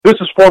This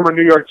is former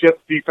New York Jets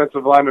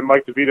defensive lineman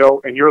Mike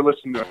DeVito, and you're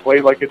listening to Play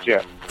Like a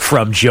Jet.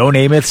 From Joe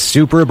Namath's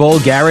Super Bowl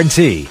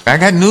guarantee. I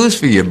got news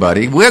for you,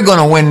 buddy. We're going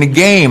to win the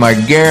game, I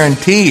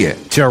guarantee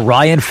it. To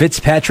Ryan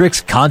Fitzpatrick's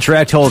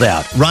contract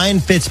holdout. Ryan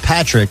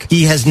Fitzpatrick,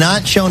 he has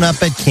not shown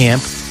up at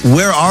camp.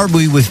 Where are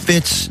we with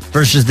Fitz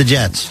versus the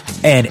Jets?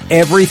 And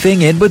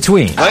everything in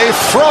between. They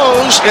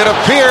froze. It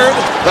appeared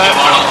that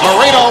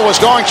Marino was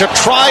going to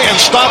try and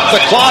stop the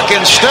clock.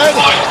 Instead,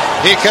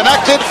 he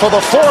connected for the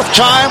fourth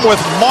time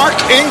with Mark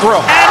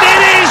Ingram. And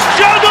it is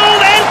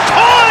juggled and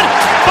caught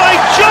by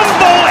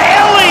Jumbo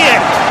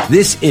Elliott.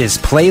 This is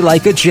Play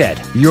Like a Jet,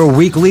 your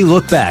weekly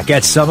look back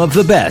at some of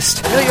the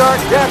best. New York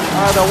Jets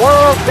are the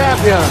world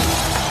champions.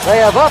 They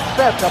have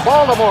upset the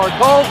Baltimore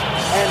Colts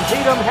and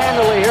beat them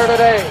handily here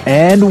today.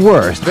 And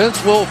worst. Vince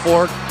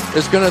Wilfork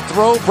is going to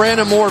throw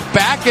Brandon Moore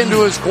back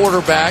into his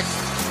quarterback.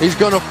 He's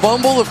going to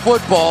fumble the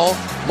football.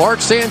 Mark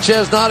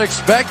Sanchez not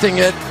expecting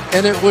it,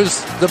 and it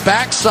was the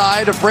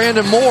backside of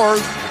Brandon Moore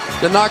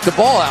that knocked the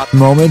ball out.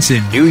 Moments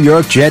in New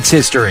York Jets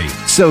history.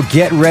 So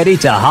get ready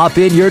to hop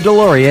in your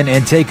DeLorean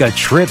and take a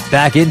trip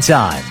back in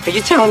time. Are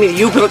you telling me that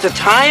you built a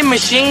time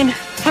machine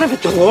out of a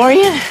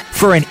DeLorean?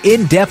 For an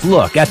in-depth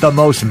look at the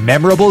most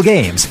memorable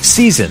games,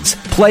 seasons,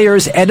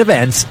 players, and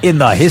events in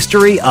the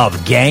history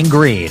of Gang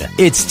Green.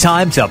 It's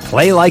time to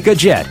Play Like a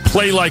Jet.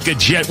 Play like a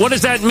jet. What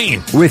does that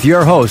mean? With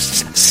your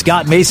hosts,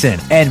 Scott Mason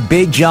and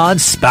Big John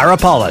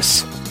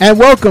Sparopoulos. And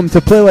welcome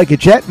to Play Like a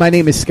Jet. My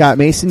name is Scott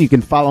Mason. You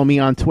can follow me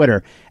on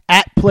Twitter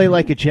at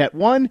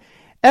PlayLikeAJet1.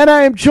 And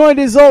I am joined,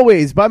 as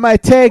always, by my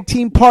tag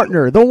team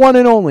partner, the one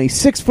and only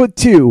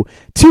 6'2",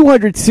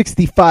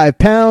 265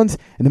 pounds,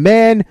 and the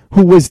man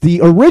who was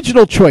the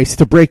original choice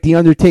to break the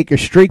Undertaker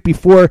streak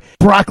before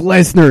Brock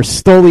Lesnar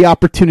stole the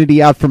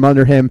opportunity out from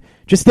under him.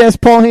 Just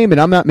ask Paul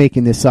Heyman. I'm not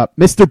making this up.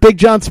 Mr. Big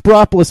John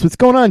Sparopoulos, what's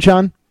going on,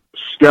 John?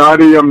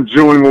 Scotty, I'm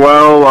doing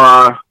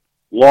well.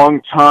 Long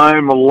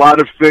time. A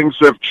lot of things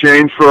have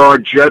changed for our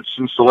Jets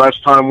since the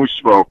last time we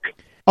spoke.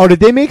 Oh, did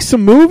they make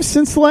some moves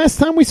since the last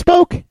time we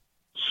spoke?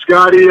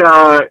 Scotty,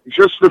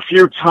 just a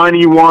few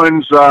tiny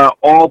ones.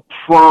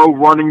 All-pro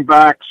running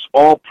backs,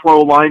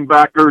 all-pro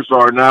linebackers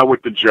are now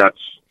with the Jets.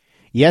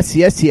 Yes.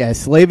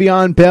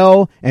 Le'Veon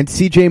Bell and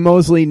C.J.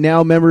 Mosley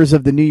now members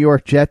of the New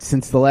York Jets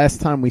since the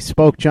last time we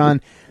spoke,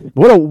 John.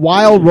 What a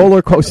wild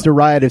roller coaster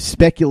ride of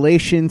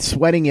speculation,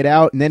 sweating it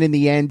out, and then in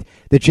the end,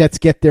 the Jets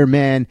get their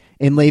man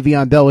in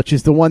Le'Veon Bell, which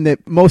is the one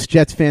that most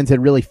Jets fans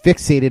had really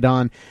fixated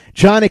on.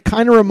 John, it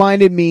kind of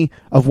reminded me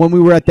of when we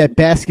were at that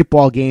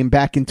basketball game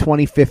back in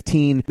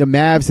 2015, the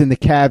Mavs and the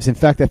Cavs. In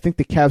fact, I think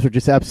the Cavs were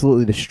just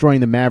absolutely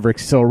destroying the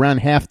Mavericks. So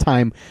around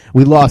halftime,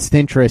 we lost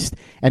interest,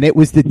 and it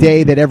was the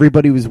day that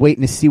everybody was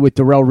waiting to see what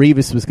Darrelle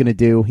Revis was going to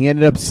do. He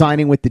ended up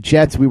signing with the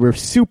Jets. We were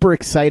super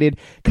excited,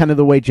 kind of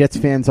the way Jets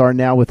fans are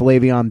now with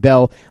Le'Veon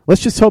Bell.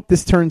 Let's just hope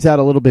this turns out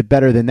a little bit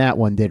better than that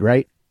one did,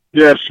 right?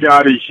 Yeah,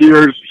 Scotty,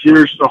 here's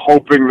the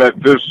hoping that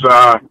this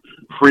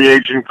free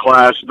agent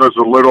class does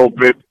a little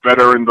bit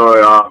better in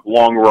the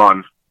long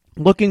run.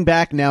 Looking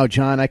back now,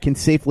 John, I can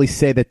safely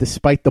say that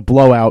despite the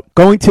blowout,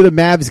 going to the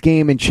Mavs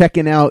game and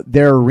checking out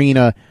their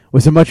arena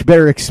was a much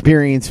better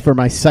experience for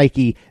my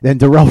psyche than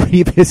Darrelle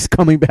Revis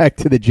coming back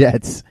to the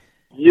Jets.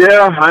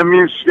 Yeah, I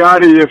mean,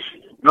 Scotty, if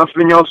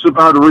nothing else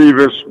about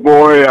Revis,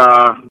 boy,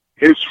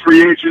 his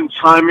free agent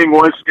timing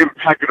was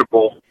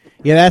impeccable.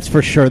 Yeah, that's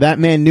for sure. That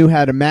man knew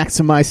how to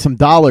maximize some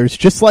dollars,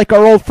 just like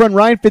our old friend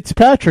Ryan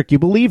Fitzpatrick. You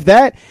believe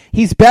that?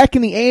 He's back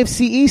in the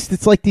AFC East.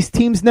 It's like these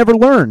teams never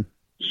learn.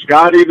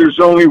 Scotty, there's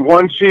only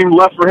one team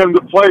left for him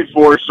to play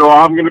for, so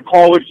I'm going to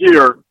call it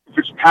here.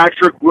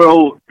 Fitzpatrick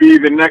will be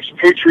the next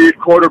Patriot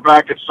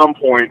quarterback at some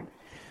point.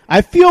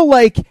 I feel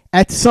like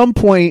at some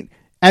point,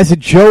 as a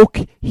joke,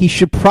 he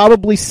should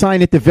probably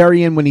sign at the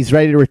very end when he's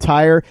ready to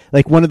retire,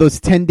 like one of those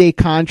 10-day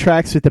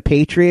contracts with the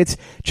Patriots,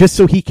 just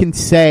so he can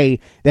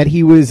say that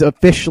he was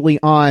officially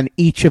on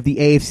each of the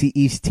AFC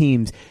East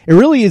teams. It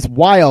really is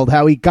wild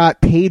how he got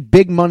paid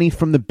big money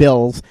from the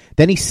Bills,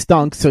 then he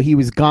stunk, so he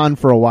was gone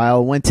for a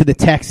while, went to the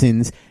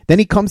Texans, then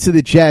he comes to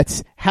the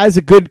Jets, has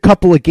a good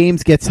couple of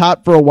games, gets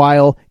hot for a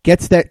while,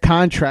 gets that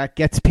contract,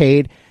 gets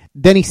paid,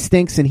 then he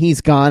stinks and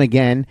he's gone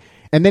again.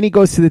 And then he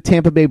goes to the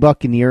Tampa Bay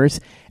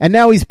Buccaneers, and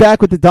now he's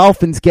back with the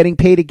Dolphins getting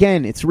paid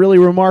again. It's really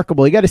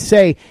remarkable. You got to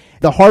say,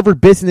 the Harvard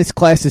business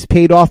class has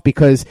paid off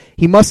because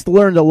he must have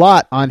learned a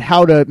lot on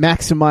how to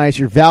maximize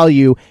your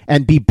value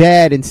and be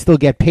bad and still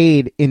get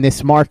paid in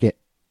this market.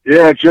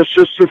 Yeah, just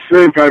to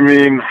think, I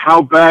mean,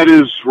 how bad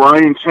is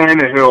Ryan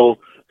Tannehill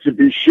to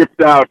be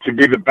shipped out to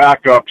be the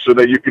backup so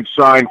that you could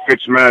sign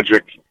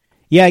Fitzmagic?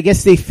 Yeah, I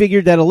guess they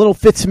figured that a little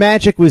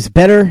Fitzmagic was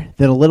better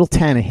than a little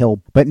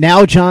Tannehill. But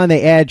now, John,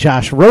 they add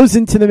Josh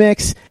Rosen to the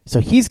mix, so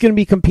he's going to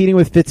be competing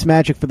with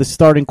Fitzmagic for the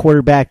starting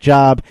quarterback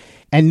job.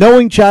 And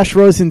knowing Josh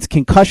Rosen's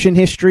concussion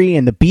history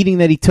and the beating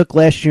that he took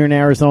last year in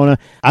Arizona,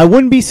 I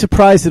wouldn't be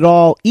surprised at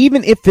all,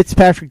 even if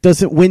Fitzpatrick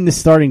doesn't win the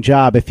starting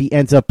job, if he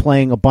ends up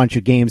playing a bunch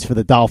of games for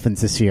the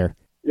Dolphins this year.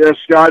 Yeah,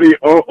 Scotty,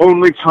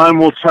 only time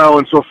will tell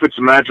until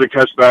Fitzmagic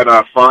has that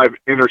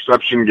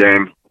 5-interception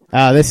game.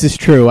 This is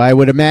true. I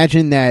would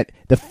imagine that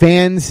the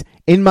fans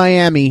in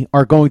Miami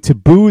are going to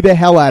boo the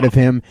hell out of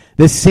him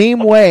the same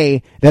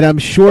way that I'm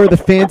sure the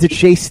fans at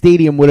Shea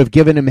Stadium would have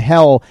given him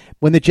hell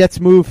when the Jets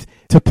moved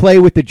to play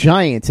with the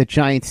Giants at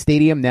Giants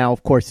Stadium. Now,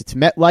 of course, it's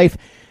MetLife.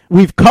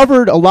 We've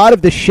covered a lot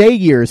of the Shea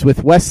years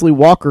with Wesley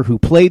Walker, who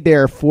played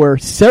there for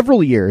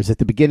several years at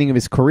the beginning of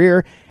his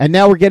career. And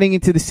now we're getting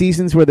into the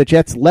seasons where the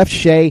Jets left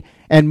Shea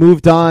and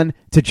moved on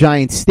to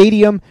Giants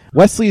Stadium.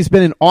 Wesley has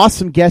been an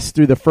awesome guest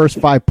through the first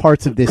 5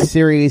 parts of this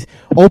series,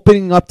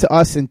 opening up to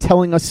us and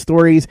telling us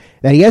stories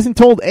that he hasn't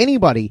told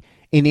anybody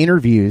in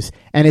interviews.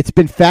 And it's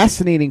been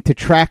fascinating to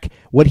track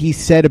what he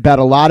said about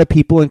a lot of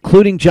people,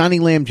 including Johnny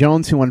Lamb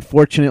Jones, who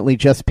unfortunately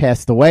just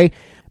passed away.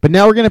 But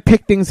now we're going to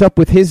pick things up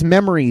with his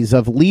memories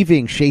of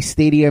leaving Shea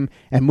Stadium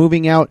and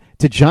moving out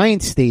to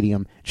Giants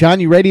Stadium. John,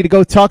 you ready to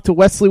go talk to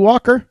Wesley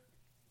Walker?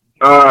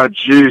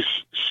 Geez,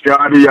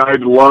 Scotty,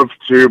 I'd love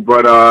to,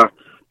 but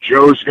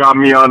Joe's got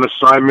me on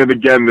assignment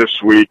again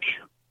this week.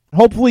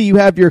 Hopefully you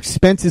have your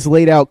expenses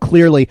laid out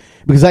clearly,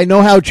 because I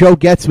know how Joe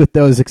gets with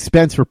those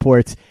expense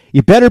reports.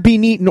 You better be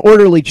neat and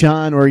orderly,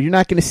 John, or you're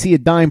not going to see a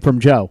dime from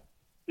Joe.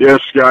 Yes,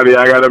 Scotty,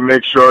 I got to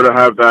make sure to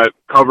have that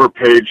cover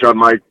page on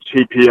my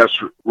TPS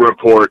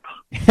report.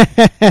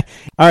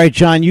 All right,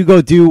 John, you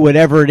go do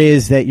whatever it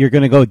is that you're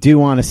going to go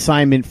do on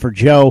assignment for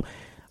Joe.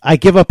 I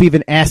give up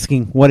even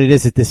asking what it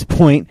is at this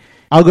point.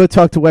 I'll go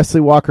talk to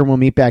Wesley Walker and we'll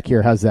meet back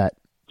here. How's that?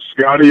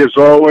 Scotty, as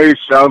always,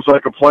 sounds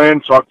like a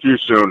plan. Talk to you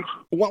soon.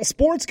 While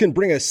sports can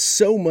bring us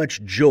so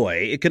much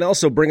joy, it can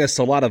also bring us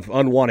a lot of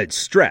unwanted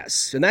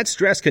stress. And that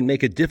stress can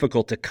make it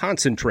difficult to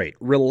concentrate,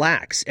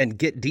 relax, and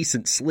get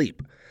decent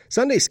sleep.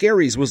 Sunday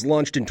Scaries was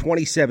launched in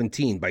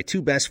 2017 by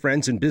 2 best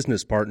friends and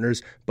business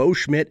partners, Bo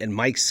Schmidt and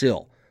Mike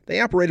Sill. They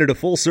operated a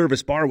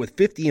full-service bar with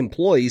 50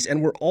 employees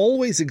and were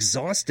always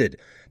exhausted.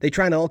 They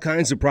tried all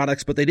kinds of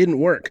products, but they didn't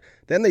work.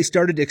 Then they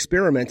started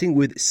experimenting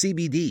with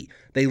CBD.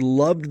 They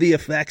loved the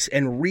effects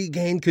and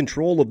regained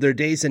control of their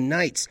days and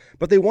nights,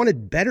 but they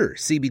wanted better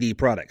CBD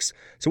products.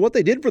 So what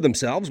they did for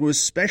themselves was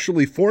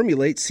specially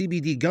formulate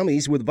CBD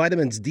gummies with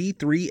vitamins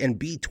D3 and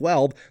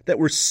B12 that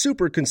were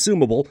super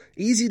consumable,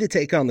 easy to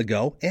take on the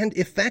go, and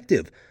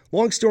effective.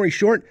 Long story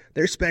short,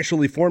 their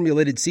specially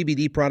formulated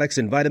CBD products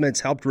and vitamins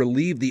helped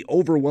relieve the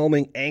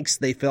overwhelming angst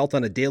they felt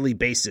on a daily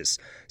basis.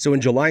 So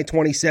in July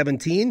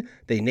 2017,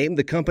 they named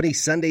the company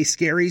Sunday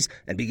Scaries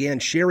and began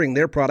sharing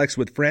their products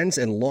with friends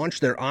and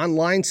launched their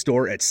online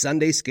store at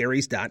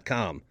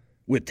sundayscaries.com.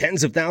 With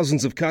tens of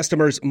thousands of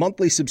customers,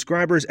 monthly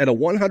subscribers, and a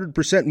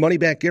 100%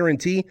 money-back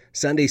guarantee,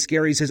 Sunday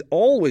Scaries has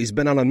always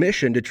been on a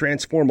mission to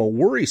transform a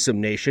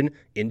worrisome nation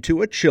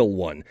into a chill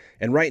one.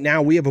 And right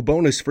now, we have a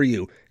bonus for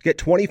you. Get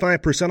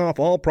 25% off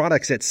all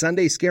products at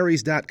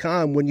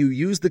sundayscaries.com when you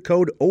use the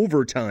code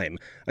OVERTIME.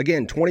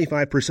 Again,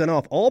 25%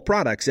 off all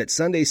products at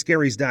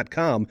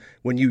sundayscaries.com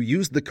when you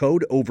use the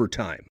code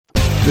OVERTIME.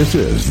 This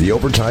is the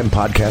Overtime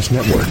Podcast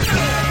Network.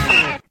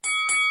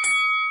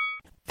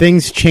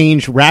 Things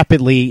change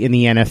rapidly in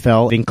the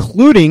NFL,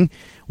 including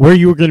where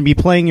you were going to be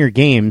playing your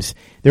games.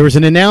 There was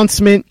an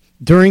announcement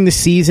during the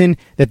season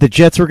that the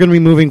Jets were going to be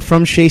moving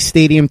from Shea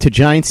Stadium to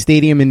Giants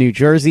Stadium in New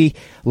Jersey.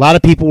 A lot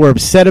of people were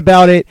upset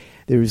about it.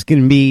 There was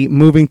going to be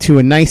moving to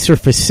a nicer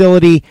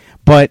facility,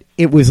 but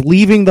it was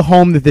leaving the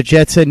home that the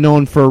Jets had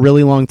known for a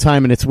really long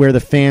time, and it's where the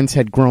fans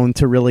had grown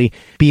to really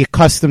be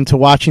accustomed to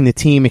watching the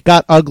team. It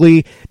got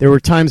ugly. There were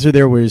times where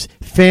there was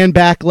fan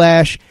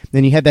backlash.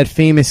 Then you had that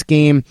famous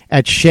game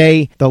at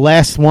Shea, the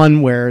last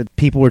one where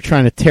people were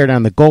trying to tear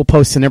down the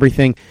goalposts and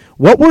everything.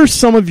 What were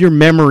some of your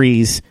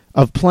memories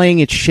of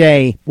playing at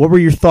Shea? What were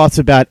your thoughts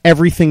about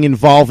everything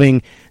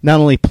involving not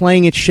only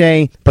playing at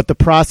Shea, but the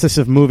process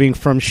of moving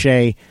from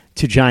Shea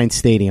to Giants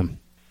Stadium?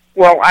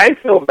 Well, I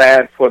feel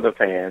bad for the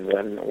fans,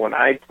 and when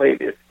I play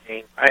this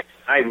game,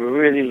 I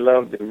really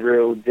love the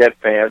real Jet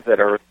fans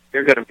they're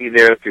going to be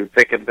there through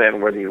thick and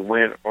thin, whether you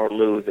win or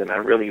lose, and I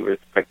really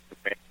respect the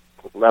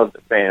fans, love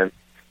the fans.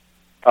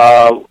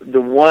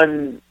 The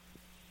one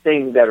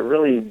thing that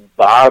really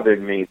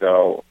bothered me,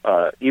 though,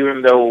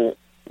 even though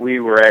we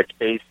were at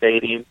Shea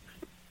Stadium,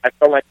 I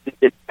felt like we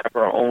didn't have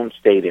our own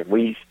stadium.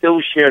 We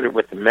still shared it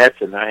with the Mets,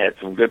 and I had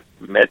some good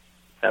Mets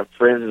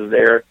friends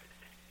there.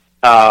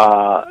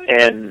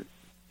 And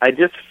I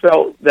just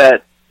felt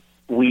that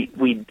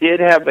we did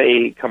have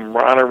a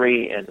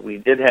camaraderie and we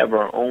did have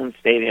our own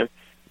stadium,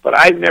 but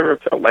I never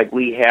felt like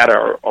we had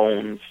our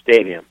own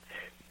stadium.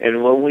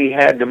 And when we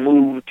had to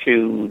move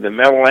to the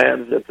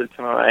Meadowlands at the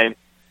time,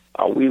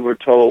 we were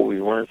told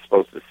we weren't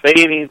supposed to say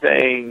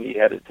anything. You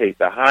had to take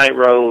the high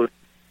road.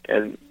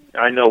 And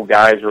I know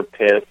guys were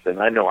pissed, and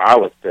I know I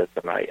was pissed,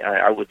 and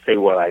I would say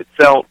what I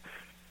felt.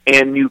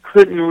 And you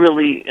couldn't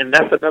really, and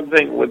that's another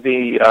thing with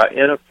the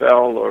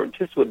NFL or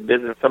just with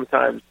business,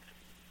 sometimes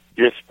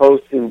you're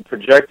supposed to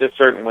project a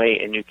certain way,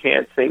 and you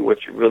can't say what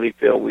you really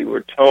feel. We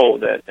were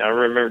told that. I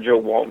remember Joe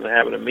Walton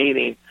having a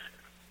meeting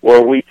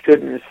where we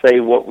couldn't say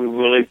what we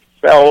really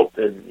felt,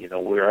 and, you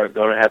know, we're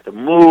going to have to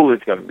move,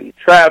 it's going to be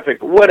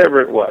traffic,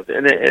 whatever it was.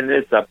 And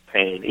it's a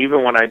pain.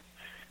 Even when I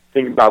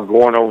think about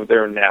going over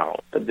there now,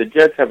 the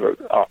Jets have an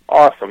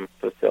awesome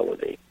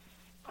facility.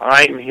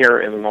 I'm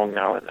here in Long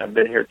Island. I've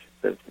been here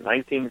since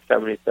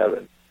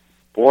 1977.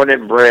 Born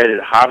and bred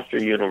at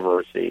Hofstra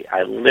University.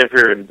 I live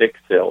here in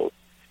Dixville,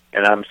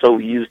 and I'm so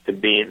used to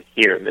being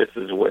here. This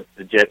is what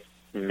the Jets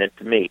meant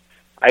to me.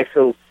 I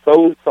feel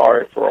so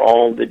sorry for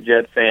all the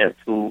Jet fans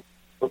who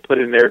put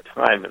in their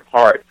time and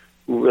heart,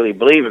 who really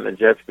believe in the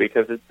Jets,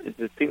 because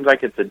it seems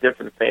like it's a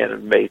different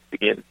fan base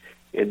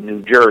in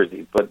New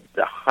Jersey. But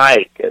the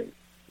hike and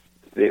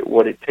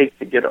what it takes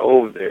to get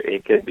over there,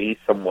 it can be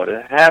somewhat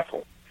a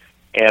hassle.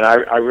 And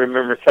I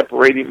remember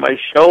separating my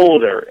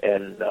shoulder,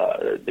 and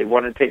they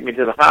wanted to take me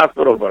to the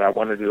hospital, but I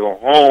wanted to go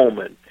home,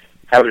 and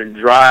having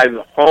to drive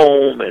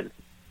home, and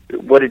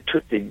what it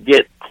took to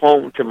get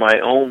home to my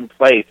own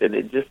place, and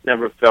it just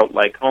never felt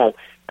like home.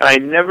 And I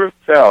never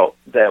felt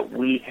that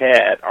we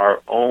had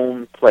our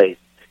own place.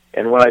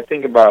 And when I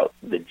think about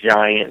the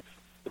Giants,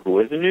 who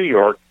is in New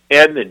York,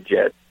 and the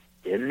Jets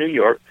in New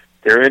York,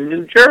 they're in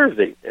New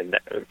Jersey. And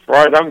as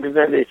far as I'm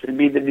concerned, they should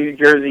be the New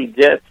Jersey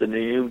Jets and the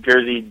New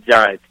Jersey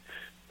Giants.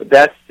 But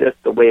that's just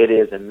the way it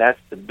is, and that's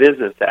the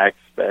business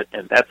aspect,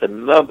 and that's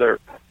another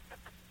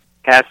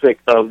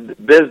aspect of the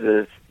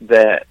business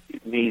that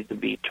needs to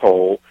be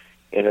told.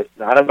 And it's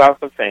not about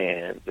the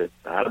fans, it's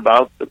not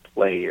about the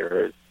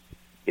players,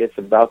 it's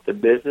about the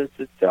business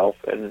itself.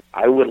 And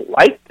I would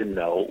like to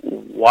know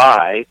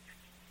why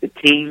the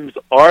teams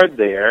are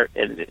there,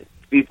 and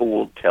people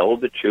will tell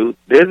the truth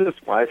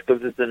business-wise,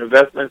 because it's an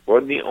investment for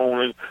the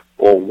owners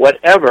or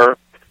whatever.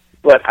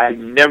 But I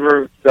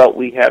never felt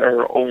we had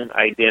our own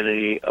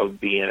identity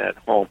of being at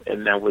home,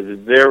 and that was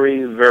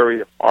very,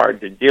 very hard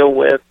to deal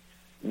with.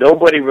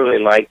 Nobody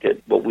really liked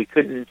it, but we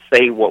couldn't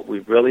say what we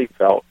really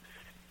felt,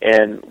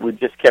 and we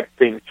just kept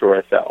things to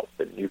ourselves.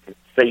 And you can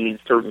say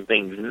certain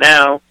things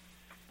now,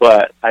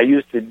 but I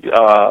used to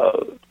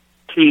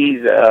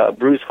tease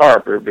Bruce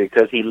Harper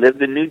because he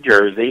lived in New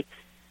Jersey.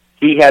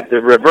 He had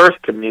the reverse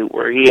commute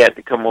where he had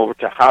to come over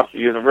to Hofstra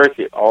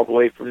University all the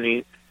way from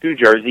New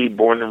Jersey,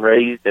 born and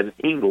raised in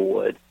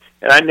Inglewood.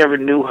 And I never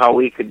knew how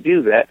we could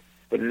do that,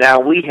 but now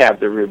we have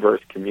the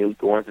reverse commute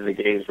going to the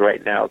games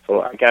right now, so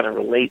I kind of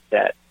relate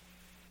that.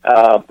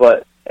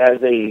 But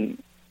as a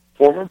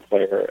former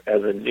player,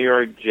 as a New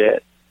York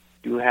Jet,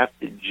 you have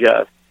to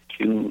adjust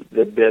to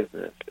the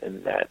business,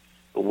 and that's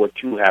what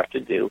you have to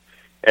do.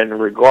 And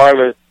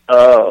regardless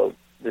of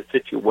the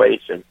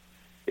situation,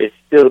 it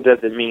still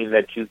doesn't mean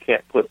that you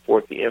can't put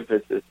forth the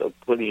emphasis of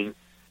putting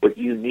what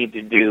you need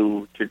to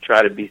do to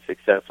try to be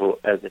successful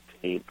as a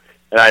team.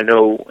 And I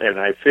know and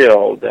I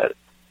feel that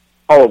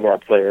all of our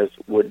players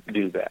would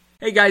do that.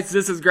 Hey guys,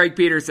 this is Greg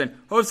Peterson,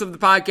 host of the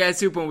podcast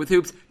Hoopin' with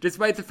Hoops.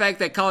 Despite the fact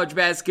that college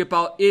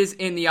basketball is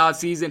in the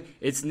offseason,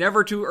 it's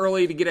never too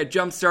early to get a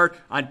jump start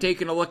on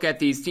taking a look at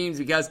these teams,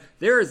 because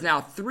there is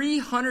now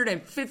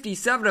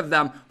 357 of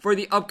them for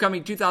the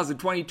upcoming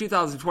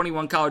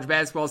 2020-2021 college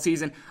basketball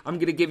season. I'm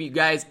going to give you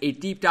guys a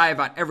deep dive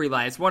on every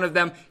last one of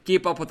them,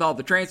 keep up with all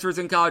the transfers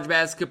in college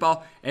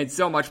basketball, and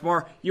so much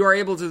more. You are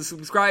able to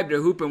subscribe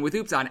to Hoopin' with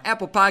Hoops on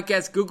Apple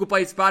Podcasts, Google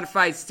Play,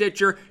 Spotify,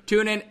 Stitcher,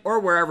 TuneIn, or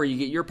wherever you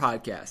get your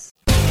podcasts.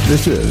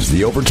 This is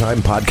the Overtime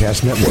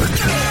Podcast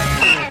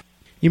Network.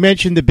 You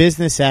mentioned the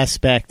business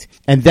aspect,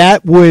 and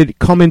that would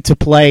come into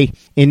play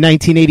in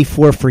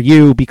 1984 for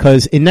you,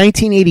 because in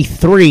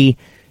 1983,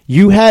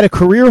 you had a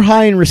career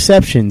high in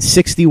receptions,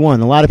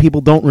 61. A lot of people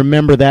don't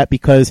remember that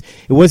because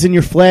it wasn't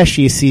your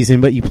flashiest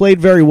season, but you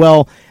played very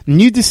well, and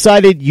you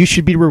decided you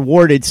should be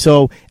rewarded.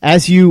 So,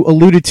 as you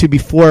alluded to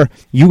before,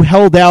 you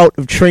held out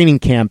of training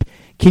camp.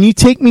 Can you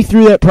take me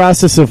through that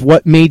process of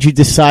what made you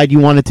decide you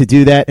wanted to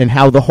do that, and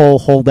how the whole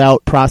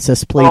holdout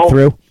process played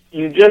through?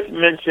 You just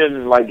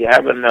mentioned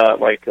having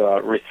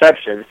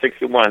reception,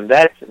 61.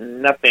 That's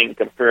nothing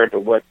compared to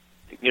what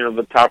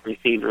the top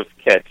receivers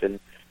catch.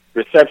 And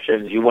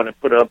receptions, you want to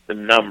put up the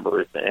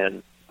numbers.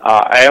 And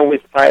I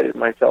always prided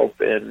myself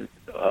in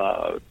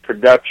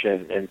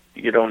production. And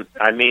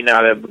I may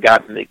not have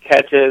gotten the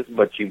catches,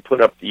 but you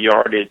put up the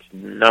yardage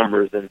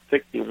numbers, and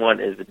 61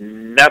 is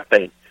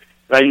nothing.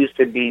 I used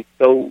to be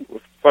so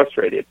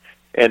frustrated.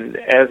 And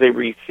as a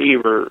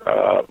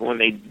receiver, when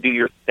they do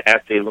your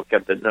stats, they look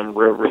at the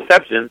number of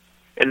receptions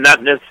and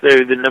not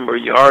necessarily the number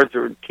of yards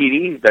or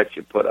TDs that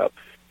you put up.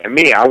 And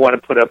me, I want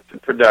to put up the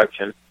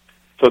production.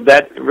 So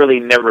that really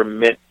never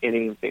meant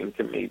anything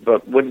to me.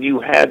 But when you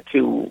had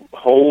to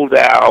hold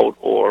out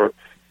or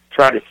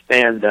try to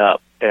stand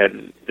up,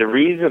 and the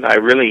reason I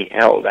really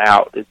held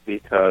out is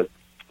because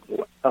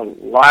a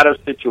lot of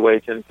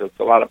situations, it's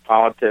a lot of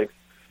politics.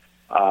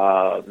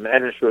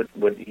 Management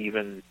would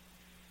even,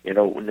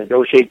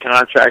 negotiate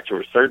contracts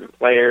with certain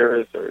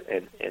players,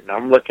 and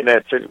I'm looking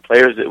at certain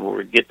players that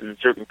were getting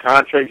certain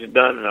contracts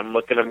done, and I'm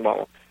looking at them,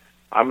 well,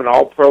 I'm an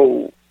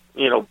all-pro,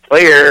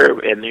 player,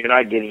 and you're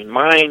not getting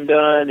mine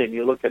done, and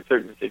you look at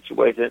certain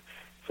situations.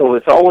 So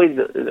it's always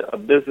a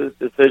business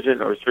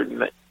decision or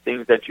certain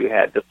things that you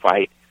had to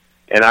fight.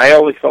 And I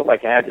always felt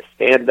like I had to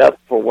stand up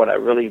for what I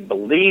really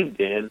believed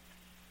in,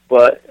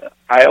 but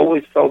I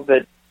always felt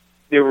that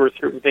there were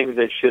certain things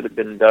that should have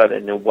been done,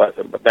 and it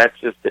wasn't. But that's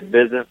just the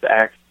business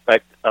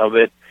aspect of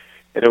it,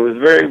 and it was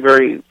very,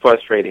 very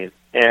frustrating.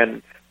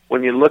 And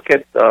when you look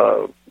at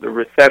the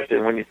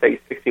reception, when you say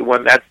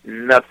 61, that's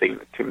nothing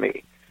to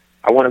me.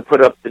 I want to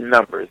put up the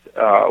numbers.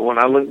 When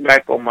I look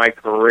back on my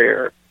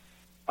career,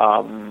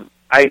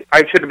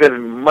 I should have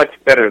been much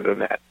better than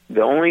that.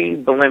 The only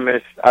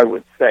blemish, I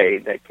would say,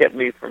 that kept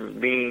me from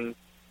being,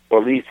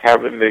 or at least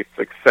having the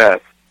success,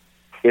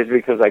 is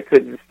because I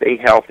couldn't stay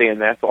healthy, and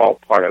that's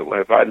all part of it.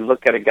 If I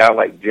look at a guy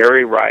like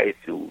Jerry Rice,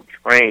 who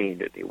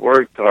trained and he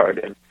worked hard,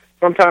 and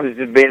sometimes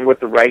just being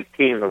with the right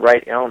team, the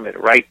right element,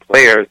 the right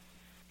players,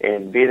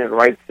 and being in the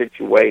right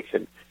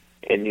situation,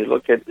 and you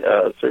look at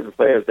certain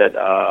players that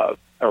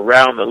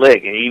around the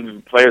league, and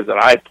even players that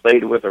I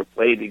played with or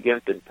played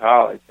against in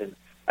college, and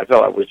I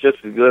felt I was just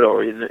as good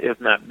or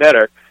if not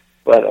better,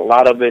 but a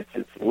lot of it's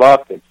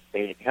luck, it's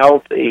staying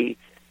healthy,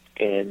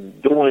 and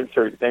doing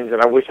certain things,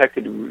 and I wish I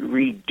could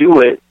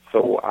redo it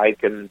so I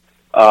can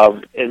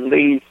at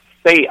least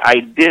say I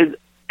did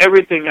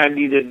everything I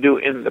needed to do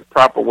in the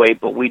proper way,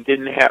 but we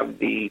didn't have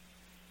the,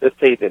 let's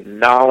say, the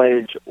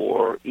knowledge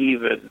or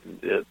even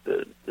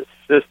the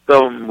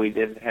system. We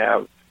didn't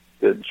have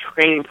the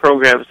training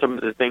program, some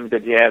of the things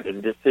that you had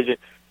in decision.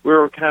 We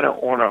were kind of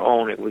on our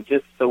own. It was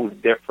just so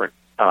different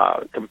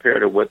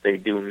compared to what they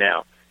do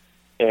now.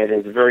 And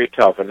it's very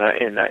tough, and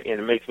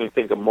it makes me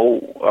think of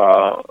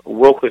Mo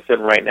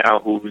Wilkerson right now,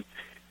 who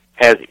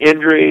has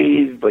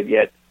injuries, but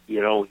yet,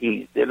 you know,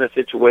 he's in a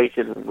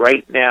situation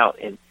right now,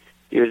 and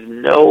there's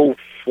no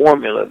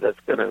formula that's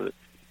going to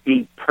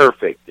be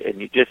perfect,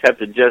 and you just have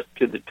to adjust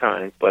to the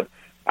times. But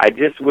I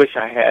just wish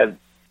I had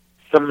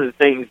some of the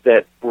things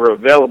that were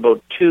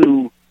available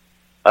to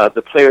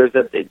the players,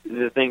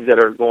 the things that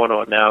are going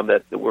on now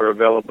that were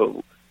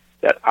available,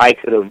 that I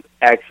could have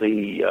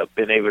actually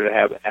been able to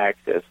have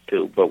access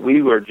to. But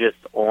we were just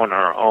on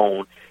our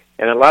own.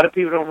 And a lot of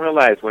people don't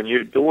realize when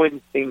you're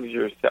doing things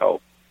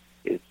yourself,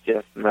 it's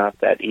just not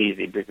that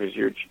easy because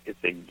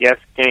it's a guess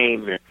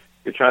game.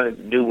 You're trying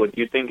to do what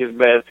you think is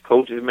best.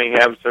 Coaches may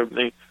have certain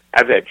things.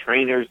 I've had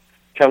trainers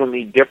telling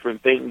me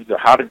different things,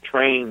 how to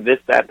train, this,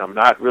 that, and I'm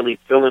not really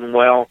feeling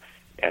well,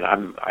 and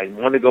I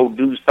want to go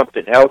do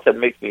something else that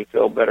makes me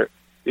feel better.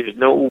 There's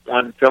no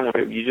one film.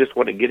 You just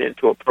want to get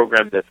into a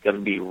program that's going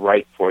to be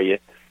right for you.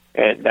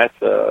 And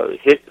that's a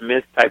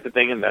hit-and-miss type of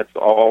thing, and that's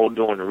all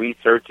doing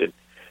research and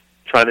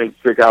trying to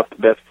figure out the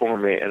best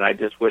format. And I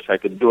just wish I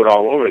could do it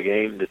all over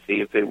again to see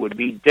if it would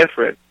be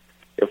different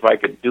if I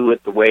could do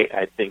it the way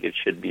I think it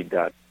should be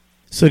done.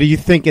 So do you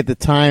think at the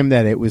time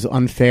that it was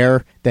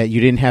unfair that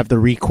you didn't have the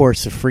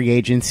recourse of free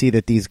agency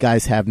that these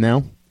guys have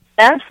now?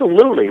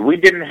 Absolutely. We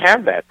didn't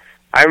have that.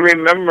 I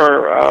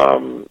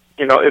remember...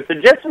 you know, if the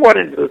Jets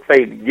wanted to,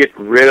 say, get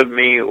rid of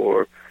me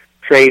or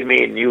trade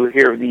me, and you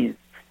hear these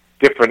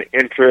different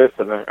interests,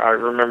 and I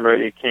remember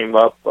it came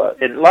up,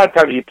 and a lot of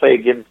times you play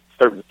against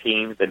certain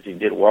teams that you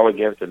did well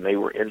against, and they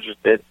were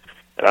interested.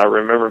 And I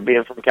remember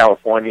being from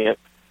California,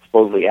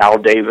 supposedly Al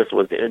Davis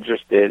was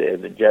interested,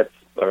 and the Jets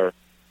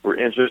were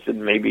interested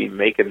in maybe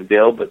making a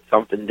deal, but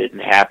something didn't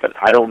happen.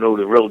 I don't know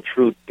the real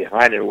truth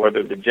behind it,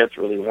 whether the Jets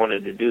really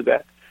wanted to do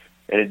that.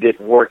 And it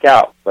didn't work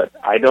out. But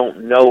I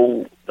don't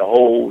know the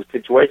whole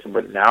situation.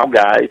 But now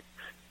guys,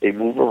 they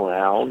move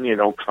around, you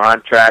know,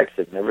 contracts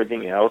and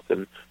everything else.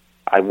 And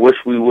I wish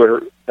we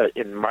were,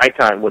 in my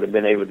time, would have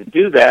been able to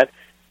do that.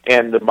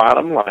 And the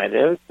bottom line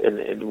is, and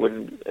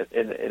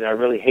I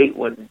really hate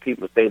when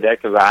people say that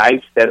because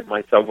I've said it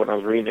myself when I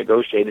was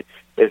renegotiating,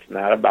 it's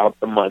not about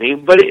the money,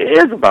 but it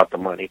is about the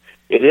money.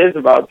 It is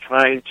about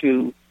trying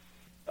to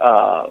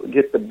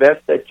get the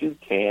best that you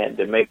can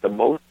to make the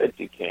most that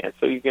you can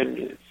so you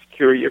can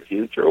secure your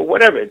future or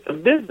whatever. It's a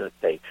business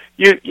thing.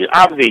 You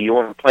obviously you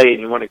want to play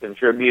and you want to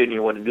contribute and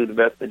you want to do the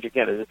best that you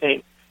can as a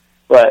team,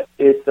 but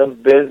it's a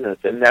business,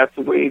 and that's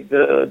the way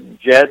the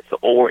Jets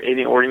or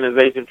any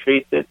organization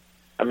treats it.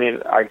 I mean,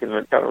 I can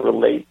kind of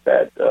relate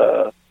that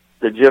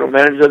the general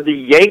manager of the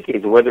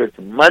Yankees, whether it's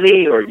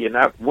money or you're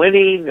not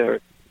winning, or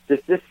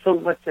there's just so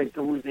much that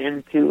goes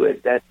into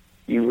it that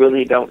you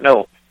really don't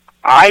know.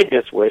 I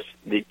just wish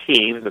the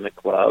teams and the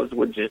clubs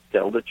would just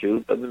tell the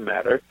truth of the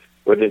matter,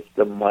 whether it's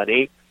the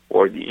money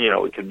or, you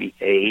know, it could be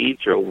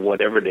age or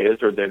whatever it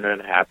is, or they're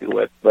not happy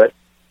with. But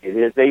it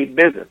is a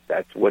business.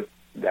 That's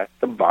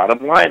the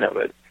bottom line of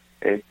it.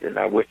 And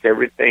I wish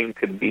everything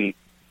could be,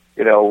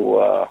 you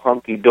know,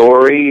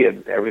 hunky-dory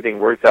and everything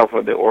works out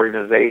for the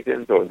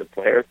organizations or the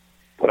players.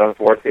 But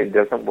unfortunately, it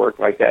doesn't work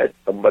like that.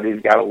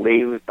 Somebody's got to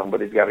leave,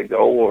 somebody's got to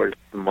go, or it's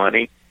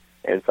money.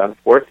 And it's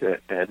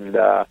unfortunate. And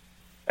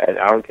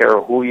I don't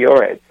care who you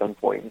are at some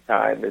point in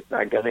time, it's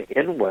not going to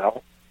end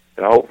well.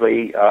 And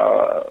hopefully,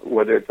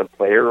 whether it's a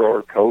player or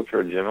a coach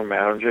or a general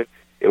manager,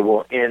 it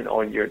will end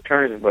on your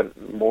terms,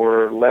 but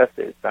more or less,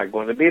 it's not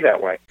going to be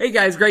that way. Hey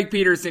guys, Greg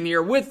Peterson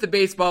here with the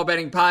Baseball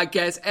Betting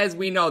Podcast. As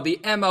we know, the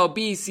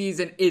MLB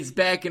season is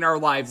back in our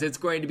lives. It's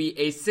going to be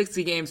a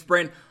 60-game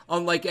sprint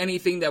unlike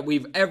anything that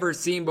we've ever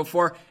seen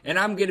before. And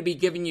I'm going to be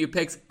giving you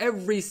picks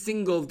every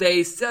single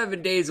day,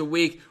 7 days a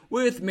week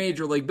with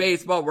Major League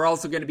Baseball. We're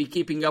also going to be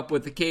keeping up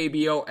with the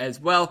KBO as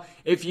well.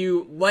 If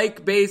you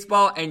like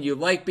baseball and you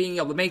like being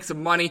able to make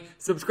some money,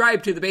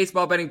 subscribe to the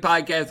Baseball Betting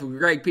Podcast with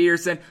Greg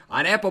Peterson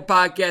on Apple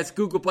Podcasts,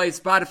 Google Play,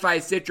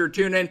 Spotify, Stitcher,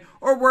 TuneIn,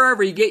 or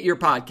wherever you get your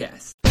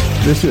podcasts.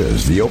 This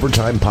is the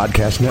Overtime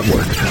Podcast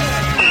Network.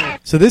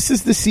 So this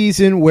is the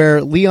season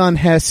where Leon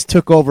Hess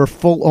took over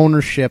full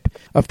ownership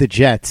of the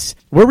Jets.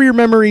 What were your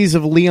memories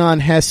of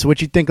Leon Hess?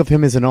 What'd you think of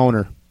him as an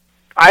owner?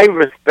 I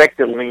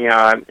respected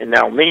Leon, and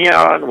now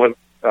Leon was,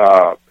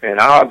 and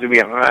I'll have to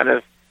be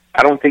honest,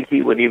 I don't think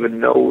he would even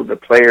know the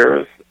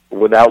players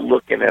without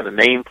looking at a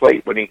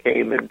nameplate when he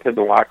came into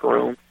the locker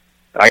room.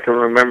 I can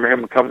remember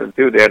him coming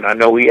through there, and I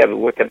know he had to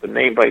look at the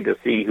nameplate to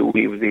see who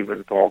he was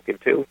even talking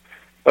to.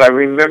 But I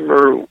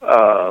remember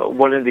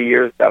one of the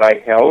years that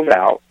I held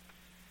out,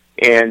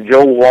 and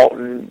Joe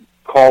Walton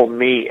called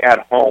me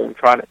at home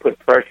trying to put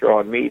pressure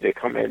on me to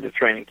come into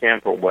training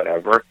camp or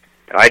whatever,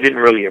 and I didn't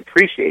really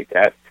appreciate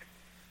that.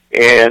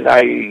 And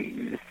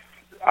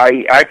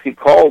I actually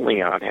called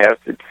Leon Hess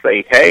to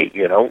say, hey,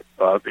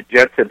 the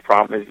Jets had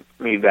promised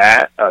me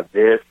that,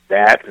 this,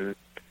 that, and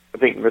I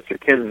think Mr.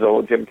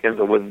 Kinzel, Jim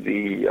Kinzel, was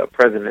the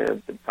president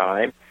at the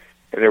time,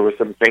 and there were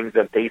some things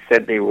that they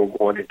said they were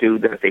going to do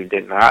that they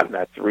did not, and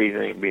that's the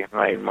reasoning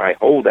behind my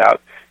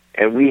holdout.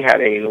 And we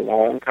had a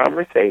long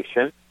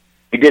conversation.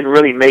 We didn't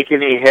really make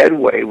any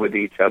headway with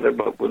each other,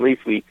 but at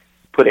least we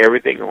put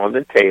everything on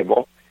the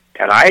table.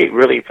 And I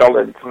really felt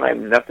at the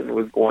time nothing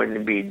was going to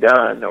be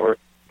done, or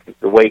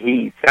the way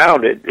he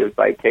sounded, it was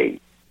like, hey,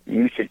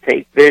 you should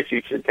take this,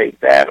 you should take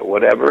that, or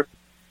whatever.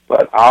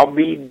 But I'll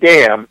be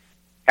damned,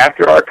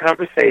 after our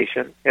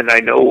conversation, and I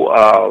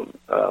know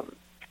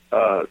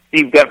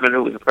Steve Gutman,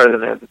 who was the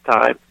president at the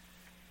time,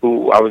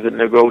 who I was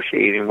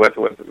negotiating with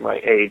my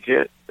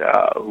agent,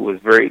 who was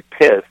very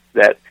pissed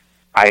that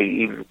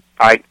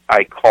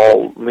I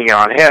called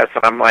Leon Hess,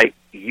 and I'm like,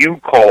 you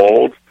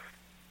called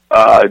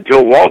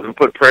Joe Walton and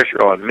put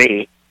pressure on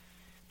me,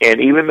 and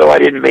even though I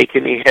didn't make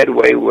any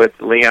headway with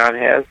Leon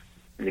Hess,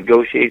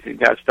 negotiations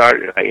got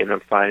started, and I ended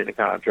up signing the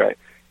contract,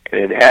 and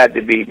it had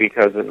to be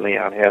because of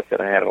Leon Hess,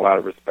 and I had a lot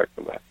of respect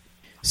for that.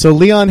 So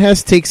Leon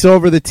Hess takes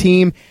over the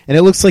team, and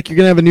it looks like you're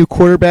going to have a new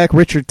quarterback.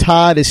 Richard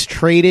Todd is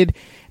traded,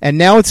 and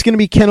now it's going to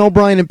be Ken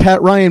O'Brien and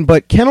Pat Ryan,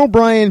 but Ken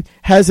O'Brien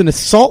has an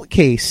assault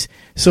case,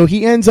 so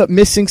he ends up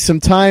missing some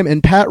time,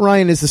 and Pat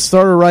Ryan is the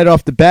starter right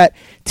off the bat.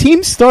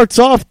 Team starts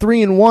off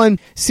 3-1.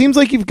 Seems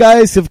like you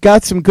guys have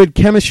got some good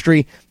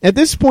chemistry. At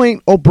this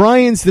point,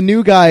 O'Brien's the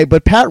new guy,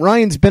 but Pat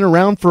Ryan's been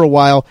around for a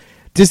while.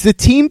 Does the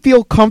team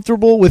feel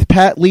comfortable with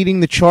Pat leading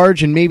the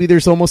charge, and maybe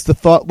there's almost a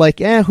thought like,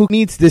 who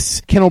needs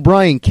this Ken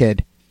O'Brien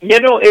kid?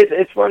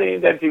 It's funny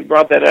that you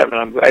brought that up, and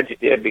I'm glad you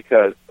did,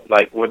 because,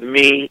 like, with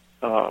me,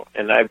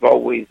 and I've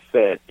always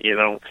said,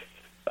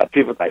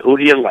 people like, who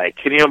do you like?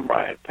 Kenny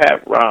O'Brien,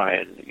 Pat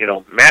Ryan,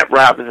 Matt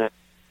Robinson.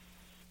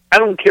 I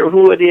don't care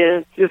who it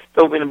is, just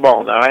throw me the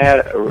ball. Now, I had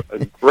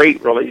a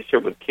great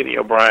relationship with Kenny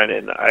O'Brien,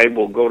 and I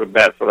will go to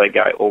bat for that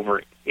guy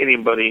over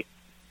anybody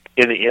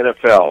in the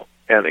NFL,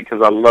 and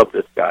because I love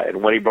this guy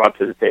and what he brought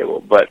to the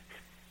table. But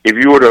if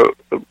you were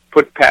to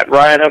put Pat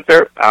Ryan up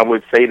there, I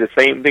would say the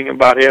same thing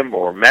about him,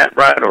 or Matt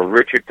Ryan, or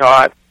Richard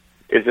Todd.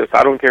 It's just,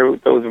 I don't care who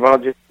those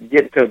about, just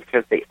get to them,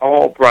 because they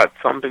all brought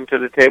something to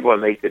the table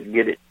and they could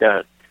get it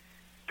done.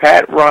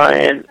 Pat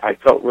Ryan, I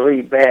felt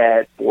really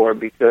bad for,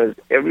 because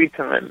every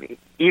time,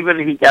 even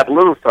if he got a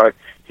little start,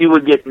 he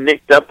would get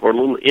nicked up or a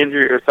little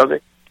injury or something,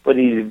 but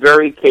he's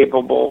very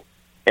capable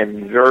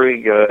and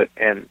very good,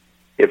 and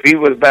if he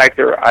was back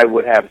there, I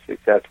would have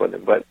success with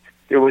him. But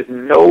there was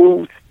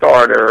no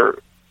starter,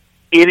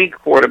 any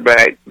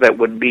quarterback that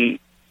would be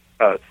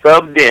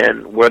subbed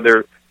in,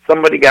 whether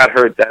somebody got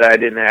hurt, that I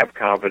didn't have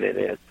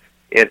confidence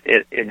in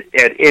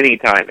at any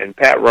time. And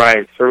Pat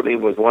Ryan certainly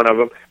was one of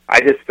them.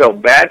 I just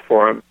felt bad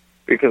for him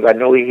because I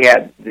know he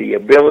had the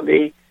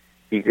ability.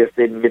 He just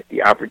didn't get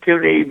the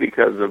opportunity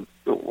because of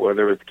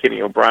whether it's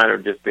Kenny O'Brien or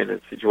just been in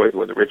a situation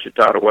with Richard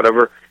Todd or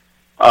whatever.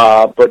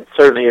 But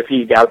certainly if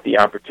he got the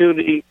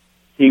opportunity,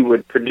 he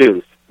would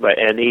produce.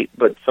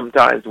 But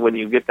sometimes when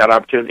you get that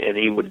opportunity and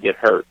he would get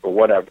hurt or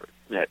whatever,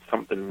 that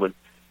something would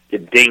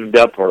get dinged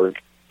up or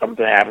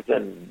something happens,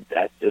 and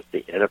that's just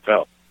the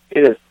NFL.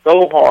 It is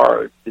so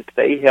hard to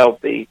stay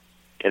healthy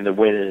and to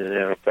win in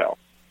the NFL.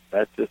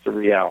 That's just a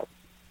reality.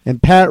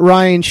 And Pat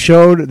Ryan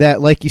showed that,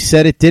 like you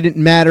said, it didn't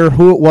matter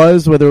who it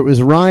was, whether it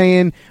was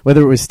Ryan,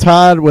 whether it was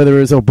Todd, whether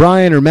it was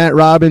O'Brien or Matt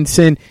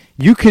Robinson.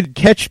 You could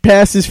catch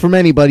passes from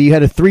anybody. You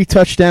had a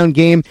 3-touchdown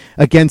game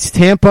against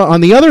Tampa.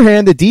 On the other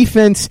hand, the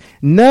defense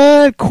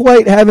not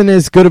quite having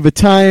as good of a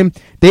time.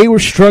 They were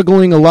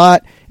struggling a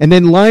lot. And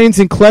then Lyons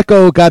and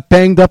Klecko got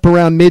banged up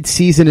around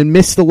midseason and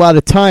missed a lot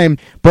of time.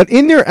 But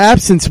in their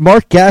absence,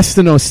 Mark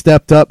Gastineau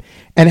stepped up.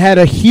 and had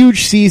a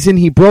huge season.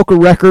 He broke a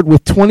record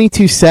with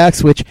 22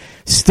 sacks, which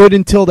stood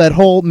until that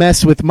whole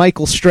mess with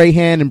Michael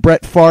Strahan and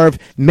Brett Favre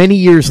many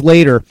years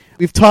later.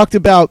 We've talked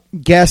about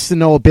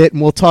Gastineau a bit,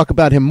 and we'll talk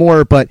about him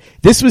more, but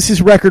this was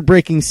his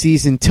record-breaking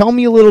season. Tell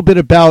me a little bit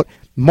about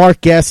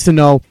Mark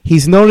Gastineau.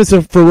 He's known as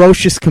a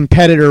ferocious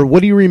competitor.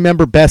 What do you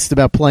remember best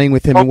about playing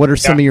with him, and what are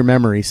some of your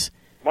memories?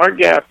 Mark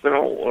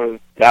Gastineau was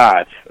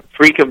God, a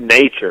freak of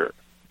nature,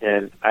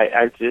 and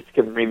I just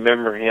can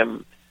remember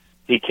him.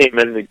 He came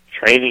into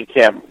training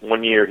camp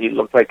one year. He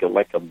looked like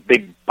a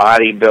big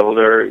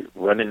bodybuilder,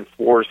 running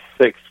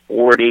 4.6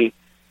 40,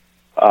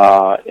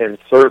 and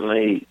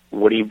certainly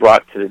what he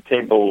brought to the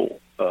table,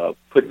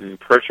 putting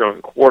pressure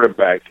on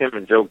quarterbacks. Him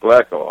and Joe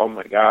Glecko. Oh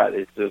my God,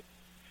 it's just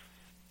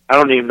I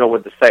don't even know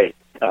what to say.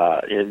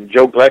 And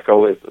Joe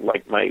Glecko is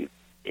like my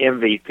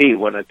MVP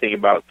when I think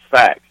about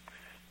sacks,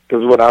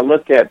 because when I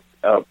look at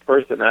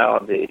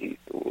personality,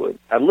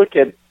 I look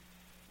at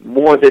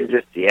more than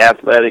just the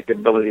athletic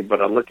ability,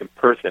 but I look at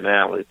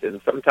personalities, and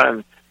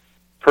sometimes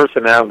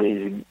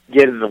personalities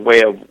get in the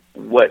way of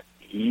what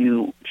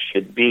you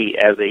should be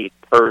as a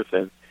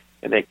person,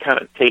 and it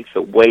kind of takes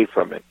away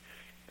from it.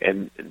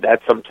 And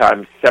that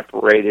sometimes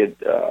separated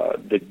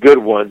the good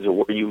ones,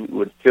 where you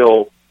would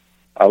feel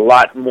a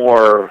lot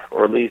more,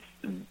 or at least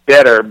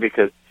better,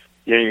 because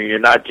you're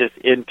not just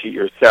into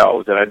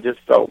yourselves. And I just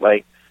felt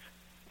like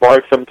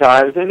Mark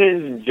sometimes, and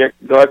in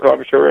Glecko,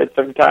 I'm sure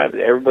sometimes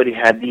everybody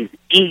had these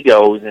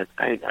egos, and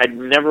I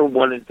never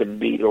wanted to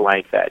be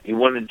like that. You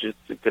wanted just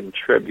to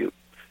contribute.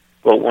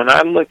 But when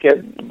I look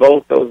at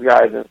both those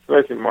guys, and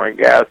especially Mark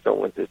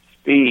Gastineau with his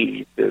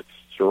speed, his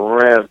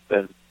strength,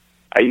 and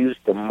I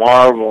used to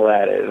marvel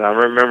at it. And I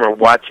remember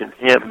watching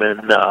him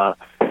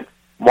and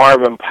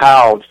Marvin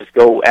Powell just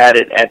go at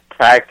it at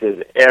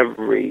practice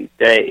every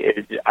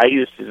day. I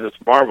used to just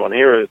marvel. And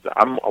here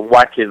I'm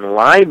watching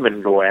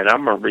linemen go at it.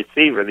 I'm a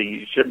receiver.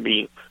 You should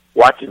be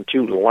watching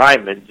two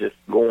linemen just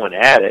going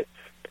at it.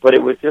 But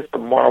it was just a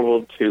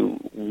marvel to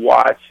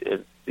watch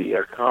and see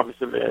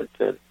accomplishments.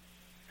 And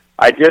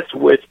I just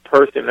wish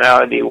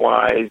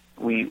personality-wise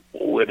we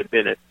would have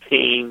been a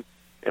team,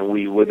 and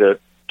we would have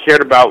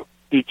cared about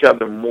each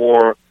other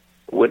more,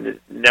 would have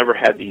never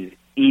had these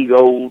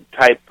ego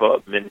type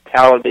of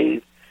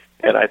mentalities,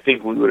 and I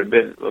think we would have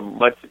been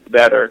much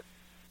better.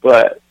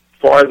 But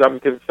as far as I'm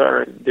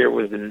concerned, there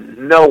was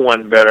no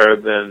one better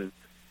than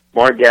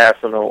Mark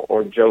Gastineau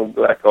or Joe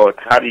Glecko. And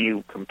how do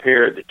you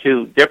compare the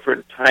two?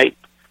 Different type,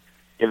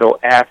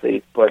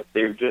 athletes, but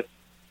they're just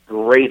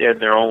great in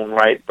their own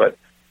right. But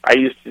I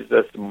used to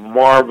just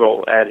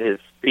marvel at his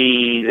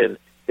speed and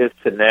his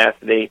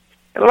tenacity.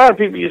 And a lot of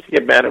people used to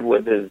get mad at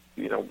with his,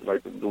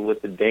 like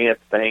with the dance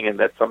thing, and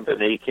that's something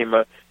that he came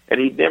up, and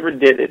he never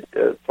did it,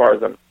 as far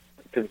as I'm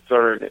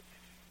concerned,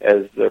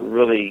 as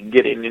really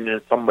getting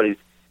into somebody's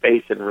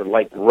face and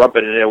like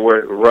rubbing it in where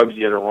it rubs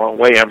you the wrong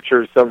way. I'm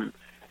sure some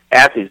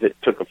athletes that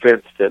took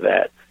offense to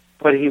that,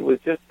 but he was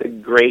just a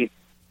great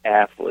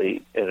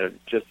athlete and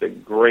just a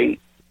great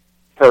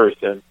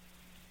person,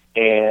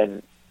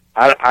 and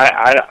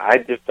I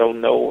just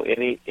don't know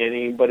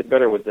anybody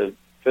better with the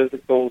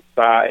physical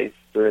size,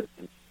 strength,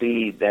 and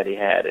speed that he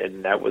had,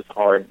 and that was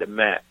hard to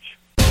match.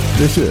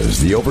 This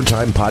is the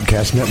Overtime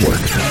Podcast Network.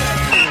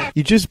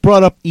 You just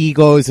brought up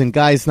egos and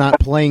guys not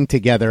playing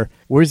together.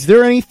 Was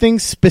there anything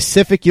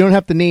specific? You don't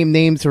have to name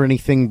names or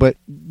anything, but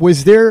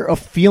was there a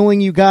feeling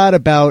you got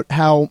about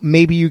how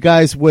maybe you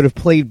guys would have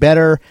played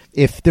better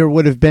if there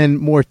would have been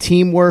more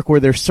teamwork? Were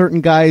there certain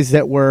guys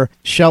that were,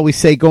 shall we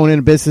say, going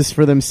into business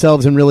for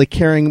themselves and really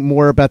caring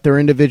more about their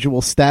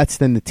individual stats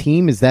than the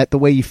team? Is that the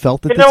way you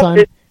felt at the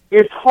time?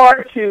 It's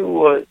hard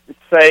to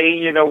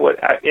say,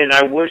 and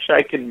I wish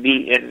I could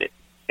be in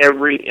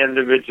every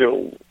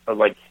individual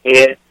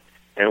head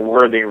and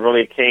where they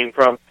really came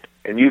from.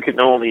 And you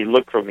can only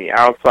look from the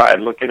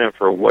outside, looking at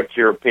for what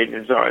your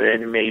opinions are,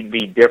 and it may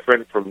be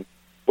different from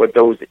what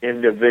those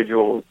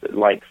individuals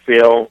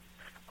feel.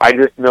 I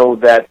just know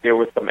that there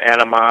was some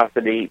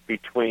animosity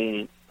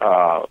between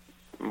Mark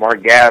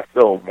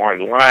Gastineau, Mark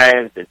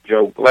Lyons, and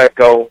Joe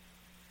Glecko.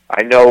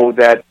 I know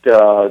that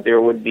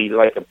there would be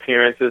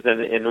appearances,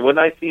 and when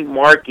I see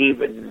Mark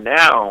even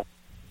now,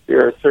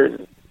 there are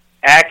certain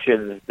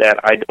actions that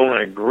I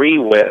don't agree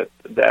with,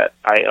 that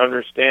I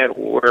understand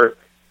where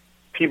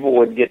people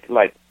would get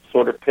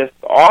sort of pissed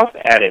off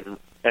at him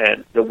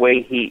and the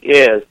way he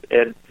is,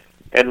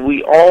 and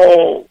we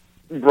all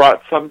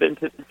brought something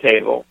to the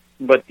table.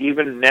 But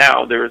even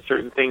now, there are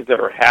certain things that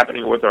are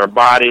happening with our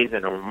bodies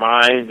and our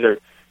minds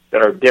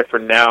that are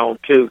different now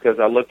too. Because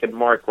I look at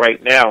Mark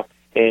right now,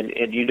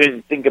 and you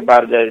didn't think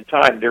about it at the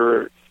time. There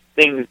are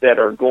things that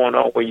are going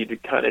on where you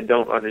kind of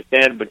don't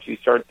understand, but you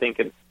start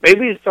thinking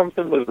maybe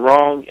something was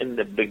wrong in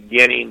the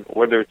beginning,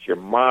 whether it's your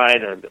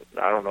mind or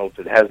I don't know if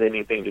it has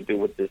anything to do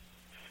with this,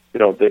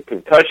 the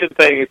concussion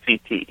thing,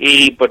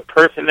 CTE, but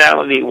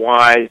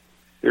personality-wise,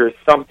 there's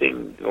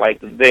something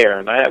there.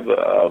 And I have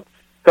a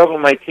couple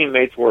of my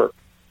teammates where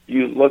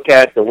you look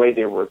at the way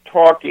they were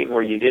talking,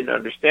 where you didn't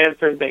understand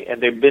certain things,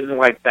 and they've been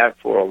like that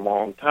for a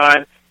long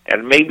time.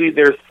 And maybe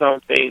there's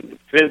something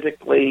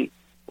physically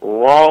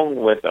wrong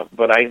with them.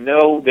 But I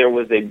know there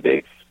was a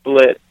big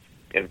split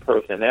in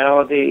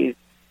personalities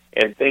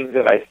and things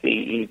that I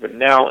see even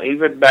now,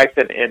 even back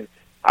then. And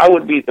I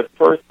would be the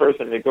first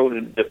person to go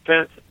to the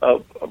defense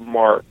of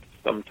Mark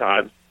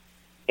sometimes.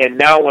 And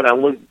now when I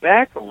look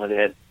back on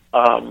it,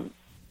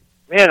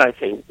 man, I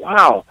say,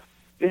 wow,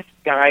 this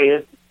guy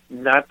is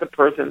not the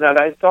person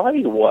that I thought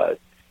he was.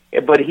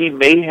 But he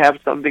may have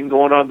something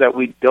going on that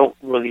we don't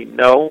really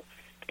know.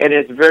 And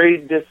it's very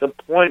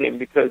disappointing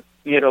because,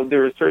 you know,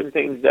 there are certain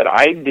things that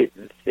I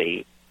didn't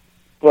see.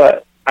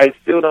 But I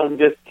still don't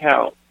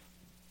discount,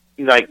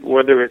 like,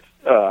 whether it's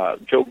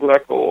Joe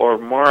Glecko or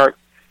Mark,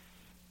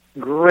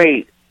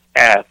 great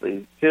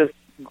athletes, just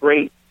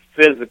great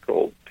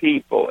physical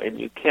people, and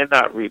you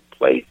cannot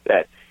replace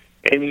that.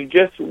 And you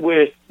just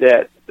wish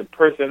that the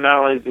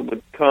personalities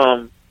would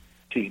come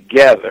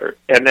together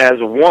and as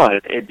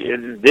one,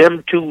 and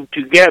them two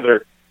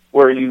together,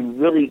 where you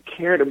really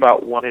cared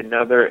about one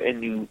another,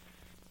 and you,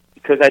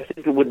 because I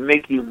think it would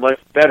make you much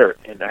better.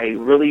 And I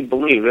really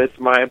believe, that's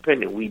my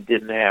opinion, we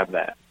didn't have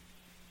that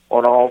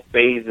on all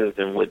phases,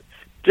 and with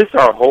just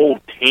our whole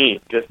team,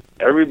 just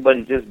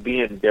everybody just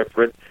being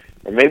different,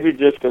 and maybe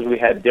just because we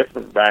had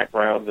different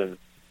backgrounds, and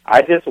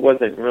I just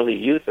wasn't really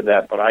used to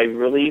that, but I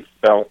really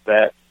felt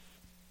that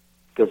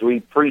because we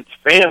preach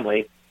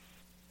family,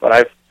 but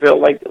I feel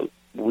like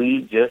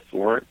we just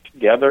weren't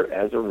together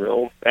as a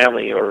real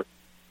family, or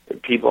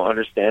people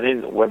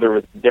understanding, whether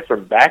it's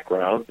different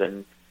backgrounds,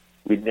 and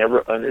we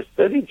never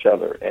understood each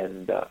other.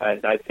 And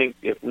I think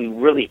if we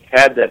really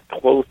had that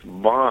close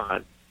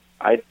bond,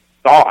 I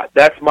thought,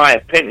 that's my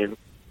opinion,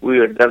 we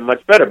would have done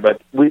much better.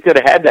 But we could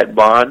have had that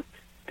bond,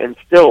 and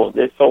still,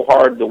 it's so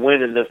hard to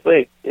win in this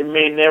league. It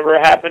may never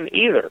happen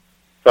either.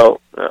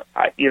 So,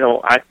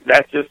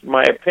 that's just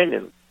my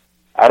opinion.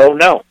 I don't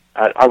know.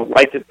 I would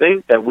like to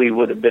think that we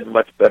would have been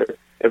much better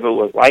if it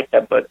was like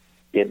that, but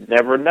you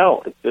never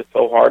know. It's just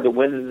so hard to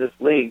win in this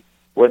league,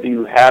 whether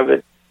you have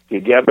it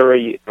together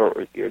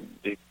or you're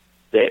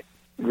that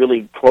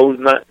really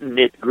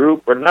close-knit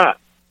group or not.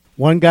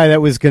 One guy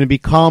that was going to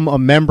become a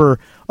member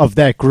of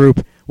that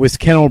group was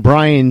Ken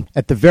O'Brien.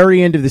 At the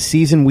very end of the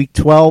season, Week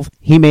 12,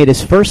 he made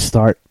his first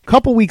start. A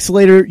couple weeks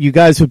later, you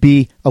guys would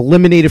be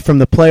eliminated from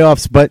the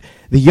playoffs, but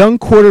the young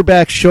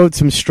quarterback showed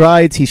some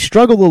strides. He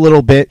struggled a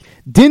little bit,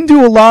 didn't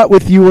do a lot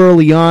with you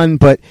early on,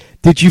 but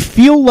did you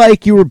feel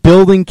like you were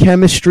building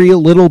chemistry a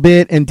little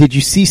bit, and did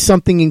you see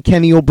something in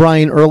Kenny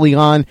O'Brien early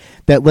on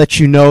that let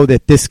you know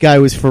that this guy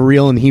was for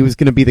real and he was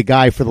going to be the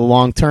guy for the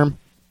long term?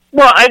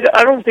 Well,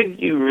 I don't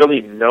think you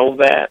really know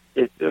that.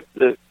 It's just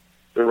the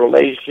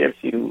relationships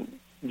you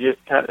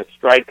just kind of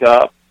strike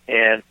up,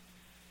 and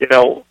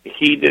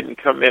he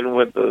didn't come in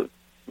with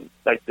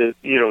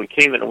he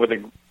came in with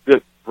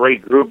a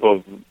great group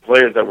of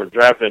players that were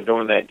drafted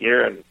during that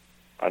year, and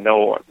I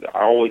know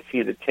I always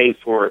see the tapes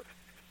where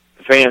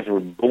the fans were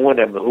booing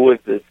him, who is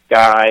this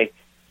guy?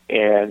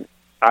 And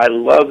I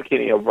love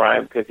Kenny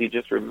O'Brien because he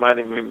just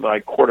reminded me of my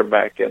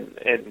quarterback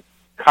in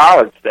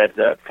college that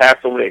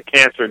passed away of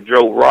cancer,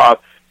 Joe Roth.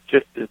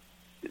 Just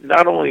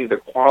not only the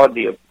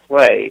quality of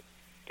play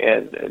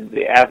and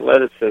the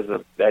athleticism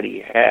that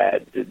he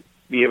had to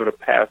be able to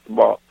pass the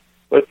ball,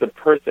 but the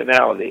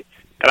personality.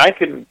 And I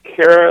couldn't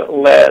care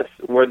less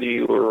whether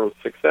you were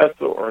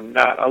successful or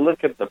not. I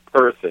look at the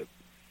person.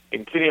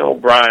 And Kenny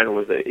O'Brien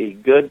was a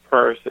good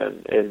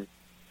person and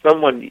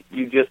someone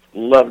you just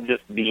love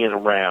just being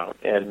around,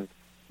 and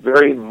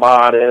very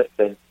modest,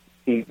 and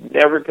he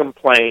never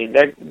complained.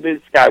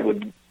 This guy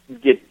would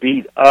get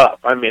beat up.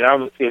 I mean, I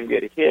would see him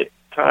get hit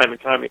time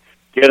and time,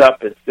 get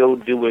up and still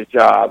do his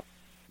job.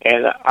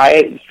 And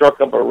I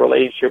struck up a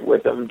relationship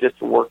with him,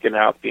 just working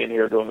out, being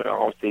here during the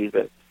off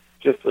season.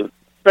 Just a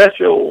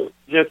special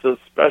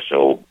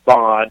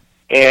bond.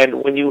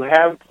 And when you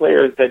have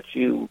players that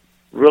you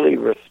really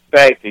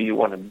respect or you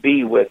want to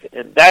be with,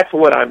 and that's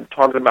what I'm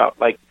talking about.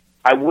 Like,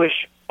 I wish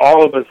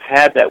all of us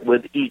had that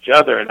with each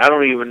other, and I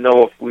don't even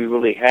know if we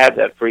really had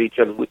that for each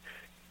other.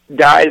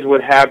 Guys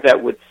would have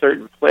that with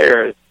certain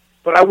players,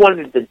 but I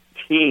wanted the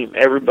team,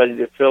 everybody,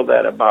 to feel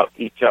that about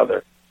each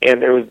other.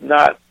 And there was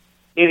not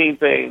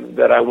anything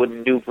that I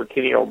wouldn't do for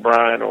Kenny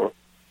O'Brien or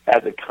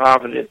have the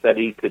confidence that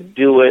he could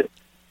do it.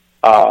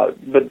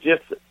 But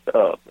just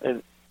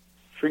and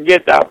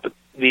forget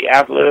the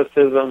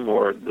athleticism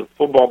or the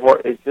football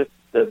part. It's just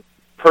the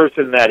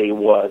person that he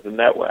was, and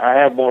that I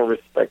have more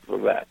respect for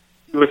that.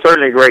 He was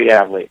certainly a great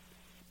athlete.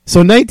 So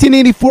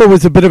 1984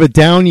 was a bit of a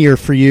down year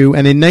for you,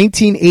 and in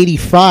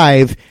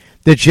 1985,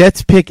 the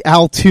Jets pick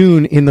Al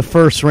Toon in the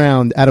first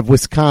round out of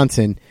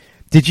Wisconsin.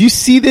 Did you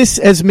see this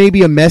as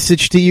maybe a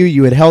message to you?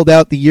 You had held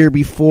out the year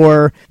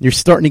before. You're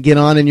starting to get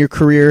on in your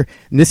career.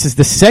 And this is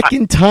the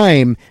second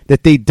time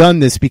that they've done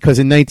this, because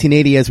in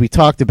 1980, as we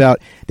talked about,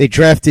 they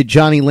drafted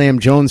Johnny Lamb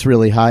Jones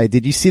really high.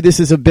 Did you see this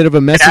as a bit of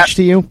a message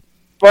to you?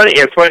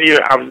 It's funny.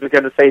 I was just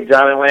going to say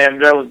Johnny Lamb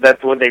Jones.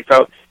 That's what they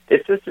felt.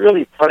 It's just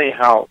really funny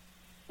how,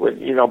 when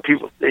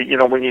people,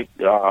 when you,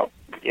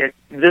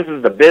 this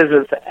is the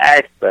business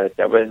aspect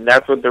of it, and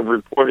that's what the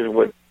reporters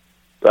would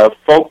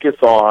focus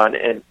on.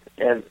 And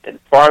as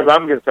far as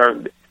I'm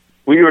concerned,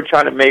 we were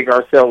trying to make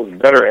ourselves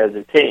better as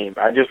a team.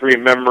 I just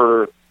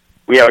remember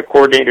we had a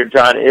coordinator,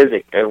 John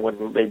Izek, and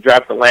when they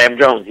drafted Lamb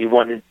Jones, he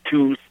wanted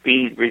 2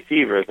 speed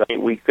receivers. I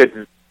mean, we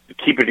couldn't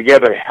keep it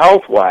together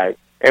health-wise.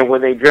 And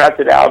when they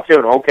drafted Al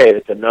Toon, okay,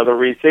 it's another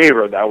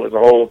receiver. That was the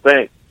whole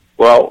thing.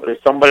 Well, if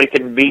somebody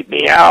can beat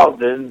me out,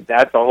 then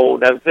that's a whole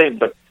other thing.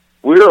 But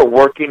we were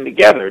working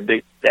together.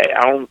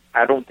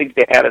 I don't think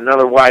they had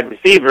another wide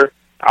receiver.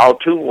 Al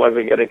Toon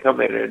wasn't going to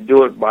come in and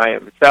do it by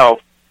himself.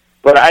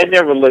 But I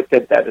never looked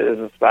at that as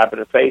a slap in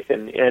the face.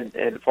 And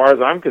as far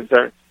as I'm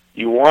concerned,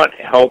 you want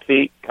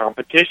healthy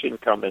competition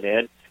coming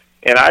in.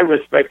 And I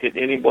respected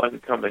anyone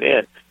coming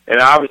in.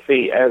 And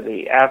obviously, as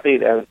an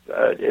athlete, as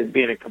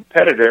being a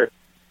competitor,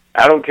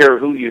 I don't care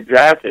who you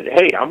drafted.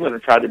 Hey, I'm going to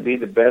try to be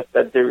the best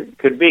that there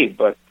could be.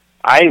 But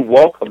I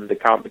welcomed the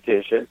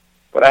competition,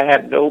 but I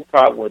had no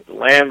problem with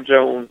Lamb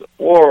Jones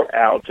or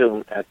Al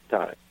Toon at the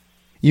time.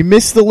 You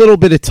missed a little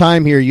bit of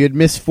time here. You had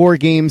missed 4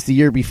 games the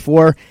year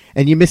before,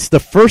 and you missed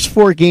the first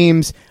 4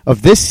 games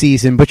of this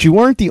season, but you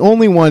weren't the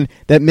only one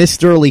that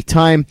missed early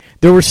time.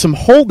 There were some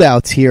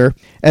holdouts here,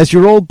 as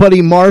your old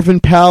buddy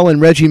Marvin Powell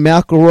and Reggie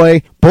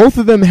McElroy, both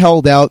of them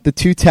held out, the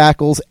 2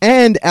 tackles,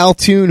 and Al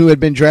Toon, who had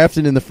been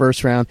drafted in the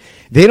first round.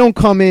 They don't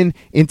come in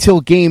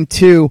until game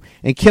 2,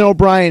 and Ken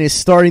O'Brien is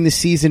starting the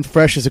season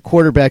fresh as a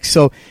quarterback.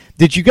 So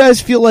did you guys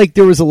feel like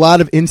there was a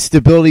lot of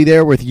instability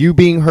there with you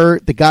being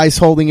hurt, the guys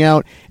holding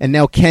out, and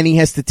now Kenny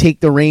has to take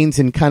the reins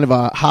in kind of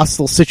a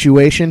hostile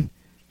situation?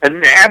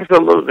 And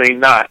absolutely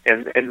not.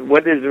 And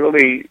what is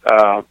really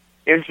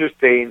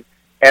interesting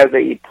as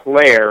a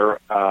player,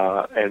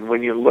 and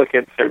when you look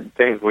at certain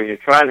things, when you're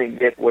trying to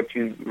get what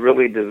you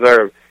really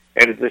deserve,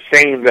 and it's a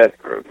shame that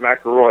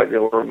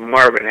McElroy or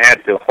Marvin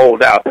had to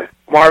hold out.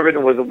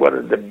 Marvin was one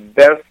of the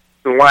best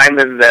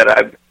linemen that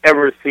I've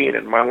ever seen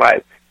in my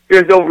life.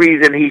 There's no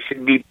reason he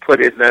should be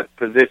put in that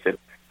position.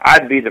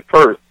 I'd be the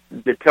first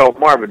to tell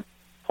Marvin,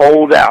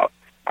 hold out.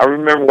 I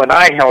remember when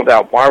I held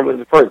out, Marvin was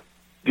the first.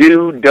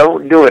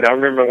 Don't do it. I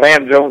remember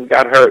Lamb Jones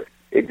got hurt.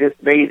 It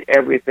just made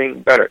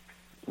everything better.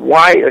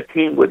 Why a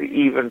team would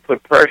even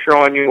put pressure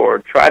on you or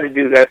try to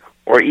do that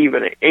or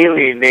even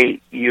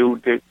alienate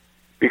you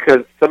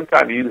because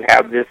sometimes you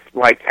have this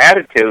like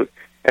attitude.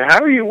 And how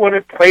do you want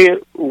to play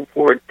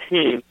for a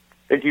team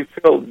that you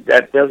feel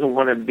that doesn't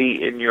want to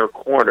be in your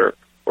corner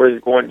or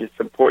is going to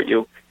support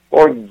you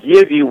or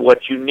give you what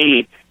you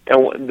need?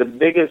 And the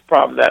biggest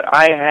problem that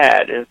I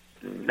had is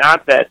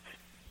not that,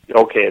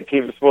 okay, a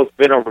team is supposed to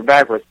bend over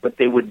backwards, but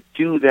they would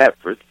do that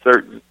for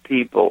certain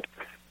people.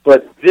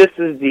 But this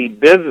is the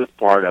business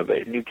part of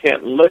it, and you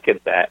can't look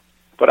at that.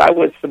 But I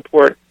would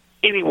support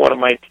any one of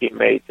my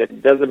teammates.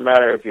 It doesn't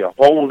matter if you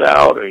hold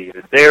out or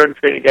you're there in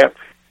training camp.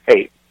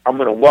 Hey, I'm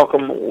going to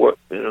welcome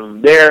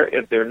them there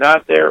if they're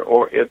not there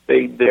or if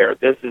they're there.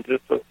 This is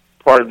just a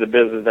part of the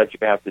business that you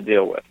have to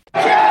deal with.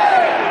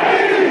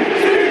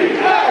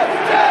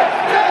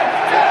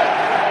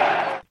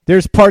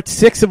 There's part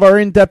 6 of our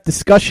in-depth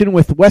discussion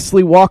with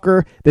Wesley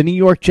Walker, the New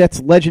York Jets'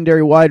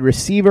 legendary wide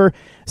receiver.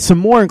 Some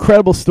more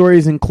incredible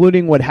stories,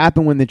 including what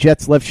happened when the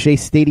Jets left Shea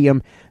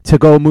Stadium to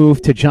go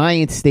move to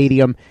Giant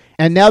Stadium.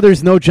 And now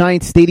there's no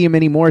Giant Stadium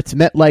anymore. It's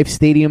MetLife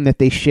Stadium that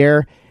they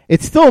share.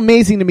 It's still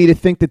amazing to me to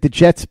think that the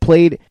Jets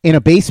played in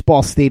a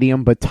baseball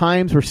stadium, but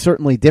times were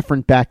certainly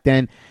different back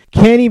then.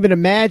 Can't even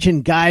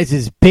imagine guys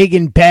as big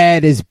and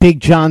bad as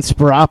Big John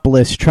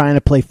Spiropoulos trying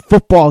to play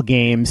football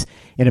games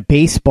in a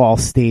baseball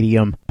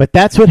stadium. But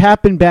that's what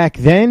happened back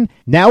then.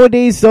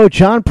 Nowadays, though,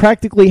 John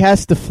practically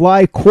has to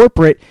fly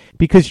corporate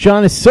because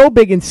John is so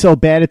big and so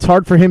bad, it's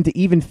hard for him to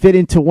even fit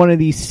into one of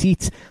these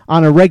seats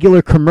on a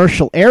regular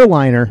commercial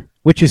airliner,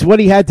 which is what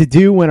he had to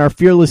do when our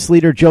fearless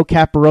leader, Joe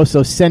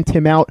Caporoso, sent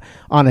him out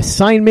on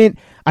assignment.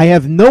 I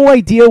have no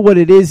idea what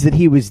it is that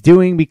he was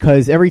doing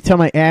because every time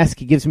I ask,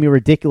 he gives me a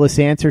ridiculous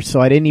answer, so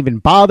I didn't even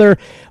bother.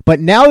 But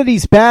now that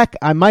he's back,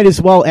 I might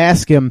as well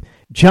ask him,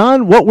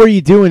 John, what were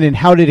you doing and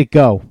how did it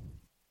go?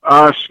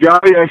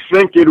 Scotty, I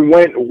think it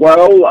went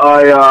well.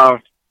 I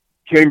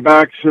came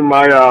back to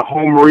my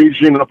home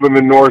region up in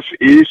the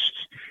Northeast,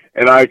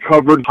 and I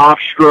covered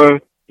Hofstra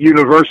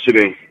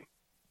University.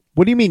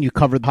 What do you mean you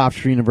covered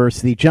Hofstra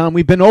University? John,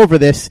 we've been over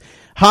this.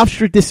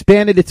 Hofstra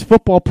disbanded its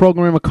football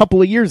program a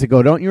couple of years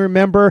ago. Don't you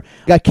remember?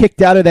 Got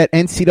kicked out of that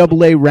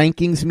NCAA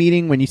rankings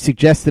meeting when you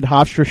suggested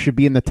Hofstra should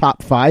be in the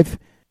top 5?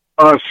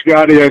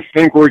 Scotty, I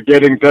think we're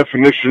getting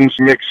definitions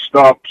mixed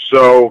up.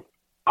 So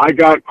I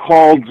got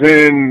called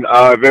in.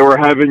 They were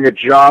having a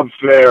job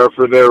fair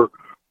for their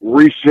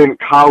recent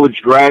college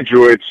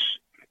graduates,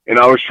 and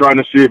I was trying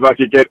to see if I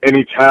could get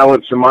any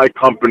talent to my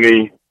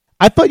company.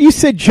 I thought you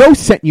said Joe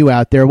sent you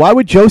out there. Why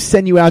would Joe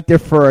send you out there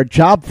for a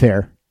job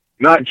fair?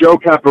 Not Joe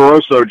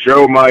Caporoso.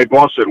 Joe, my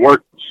boss at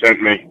work,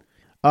 sent me.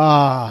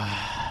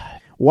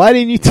 Why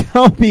didn't you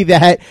tell me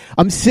that?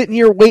 I'm sitting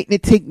here waiting to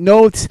take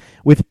notes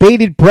with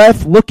bated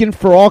breath, looking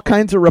for all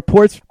kinds of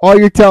reports. All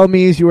you're telling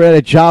me is you were at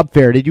a job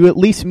fair. Did you at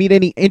least meet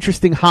any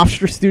interesting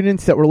Hofstra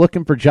students that were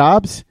looking for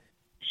jobs?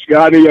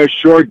 Scotty, I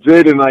sure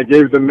did, and I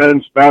gave the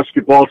men's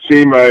basketball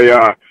team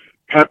a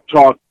pep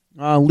talk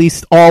At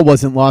least all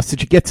wasn't lost.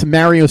 Did you get some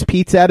Mario's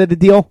Pizza out of the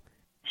deal?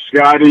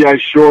 Scotty, I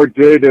sure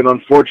did, and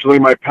unfortunately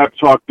my pep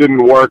talk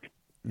didn't work.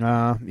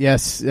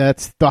 Yes,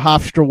 that's the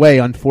Hofstra way,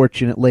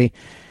 unfortunately.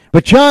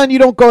 But, John, you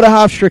don't go to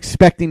Hofstra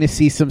expecting to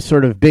see some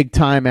sort of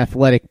big-time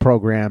athletic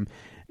program.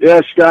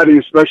 Yeah, Scotty,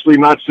 especially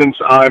not since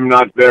I'm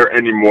not there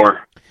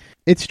anymore.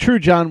 It's true,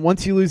 John.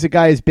 Once you lose a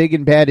guy as big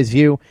and bad as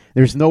you,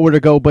 there's nowhere to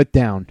go but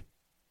down.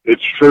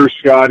 It's true,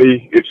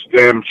 Scotty. It's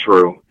damn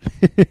true.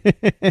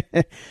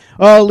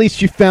 Well, at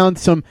least you found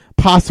some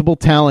possible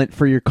talent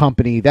for your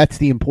company. That's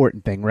the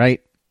important thing,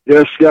 right?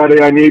 Yes,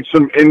 Scotty, I need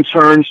some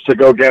interns to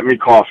go get me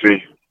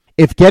coffee.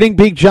 If getting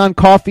Big John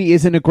coffee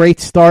isn't a great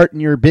start in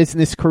your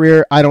business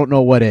career, I don't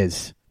know what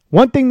is.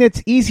 One thing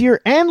that's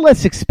easier and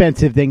less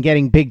expensive than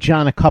getting Big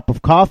John a cup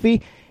of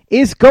coffee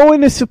is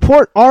going to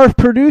support our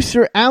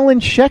producer, Alan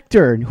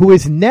Schechter, who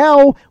is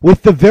now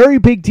with the very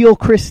big deal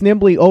Chris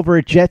Nimbley over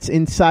at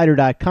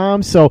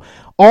JetsInsider.com. So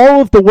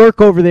all of the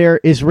work over there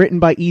is written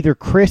by either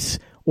Chris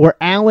or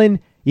Alan.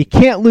 You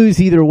can't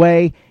lose either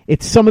way.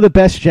 It's some of the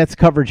best Jets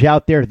coverage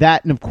out there.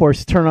 That and, of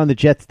course,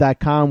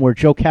 TurnOnTheJets.com, where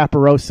Joe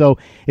Caporoso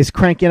is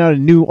cranking out a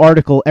new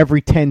article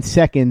every 10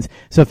 seconds.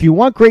 So if you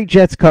want great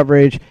Jets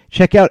coverage,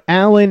 check out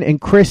Alan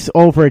and Chris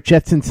over at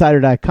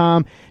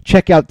JetsInsider.com.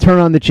 Check out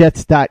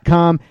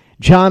TurnOnTheJets.com.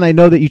 John, I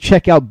know that you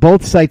check out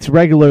both sites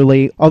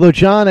regularly. Although,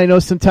 John, I know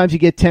sometimes you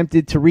get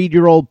tempted to read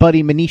your old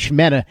buddy Manish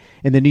Mehta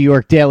in the New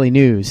York Daily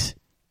News.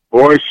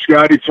 Boy,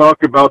 Scotty,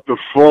 talk about the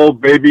full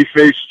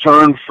babyface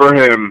turn for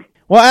him.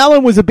 Well,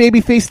 Alan was a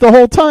babyface the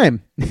whole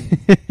time.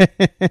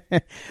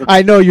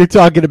 I know you're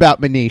talking about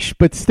Manish,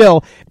 but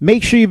still,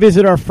 make sure you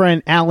visit our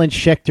friend Alan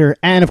Schechter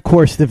and, of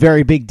course, the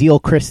very big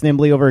deal Chris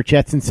Nimbley over at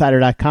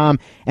JetsInsider.com,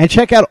 and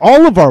check out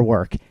all of our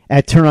work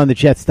at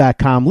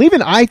TurnOnTheJets.com. Leave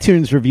an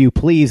iTunes review,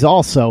 please,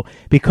 also,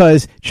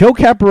 because Joe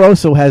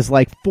Caporoso has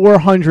like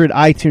 400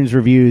 iTunes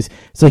reviews,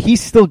 so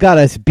he's still got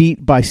us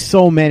beat by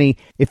so many.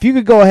 If you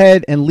could go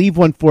ahead and leave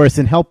one for us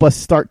and help us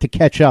start to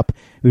catch up,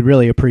 we'd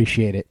really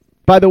appreciate it.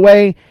 By the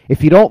way,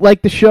 if you don't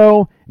like the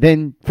show,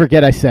 then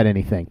forget I said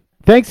anything.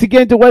 Thanks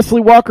again to Wesley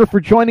Walker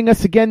for joining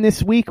us again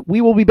this week.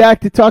 We will be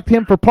back to talk to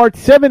him for part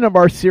 7 of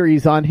our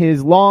series on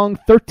his long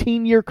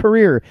 13-year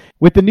career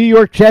with the New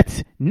York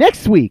Jets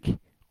next week.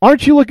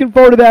 Aren't you looking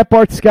forward to that,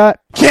 Bart Scott?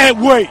 Can't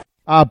wait!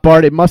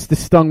 Bart, it must have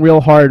stung real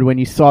hard when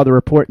you saw the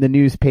report in the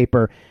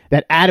newspaper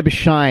that Adam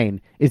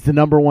Shine is the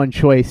number one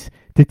choice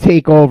to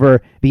take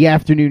over the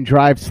afternoon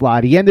drive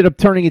slot. He ended up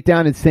turning it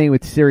down and saying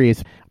it's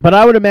serious. But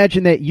I would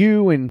imagine that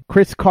you and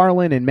Chris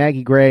Carlin and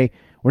Maggie Gray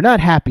were not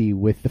happy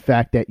with the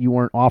fact that you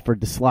weren't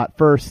offered the slot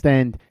first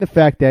and the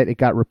fact that it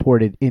got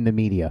reported in the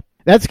media.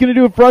 That's going to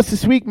do it for us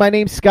this week. My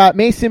name's Scott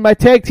Mason. My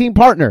tag team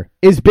partner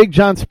is Big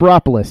John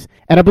Spiropoulos.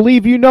 And I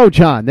believe you know,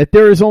 John, that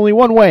there is only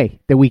one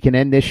way that we can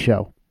end this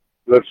show.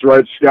 That's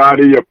right,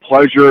 Scotty. A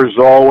pleasure as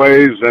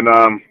always. And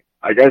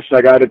I guess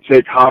I got to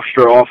take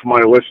Hofstra off my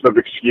list of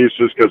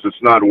excuses because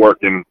it's not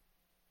working.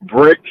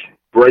 Break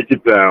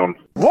it down.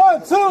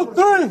 1, 2,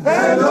 3.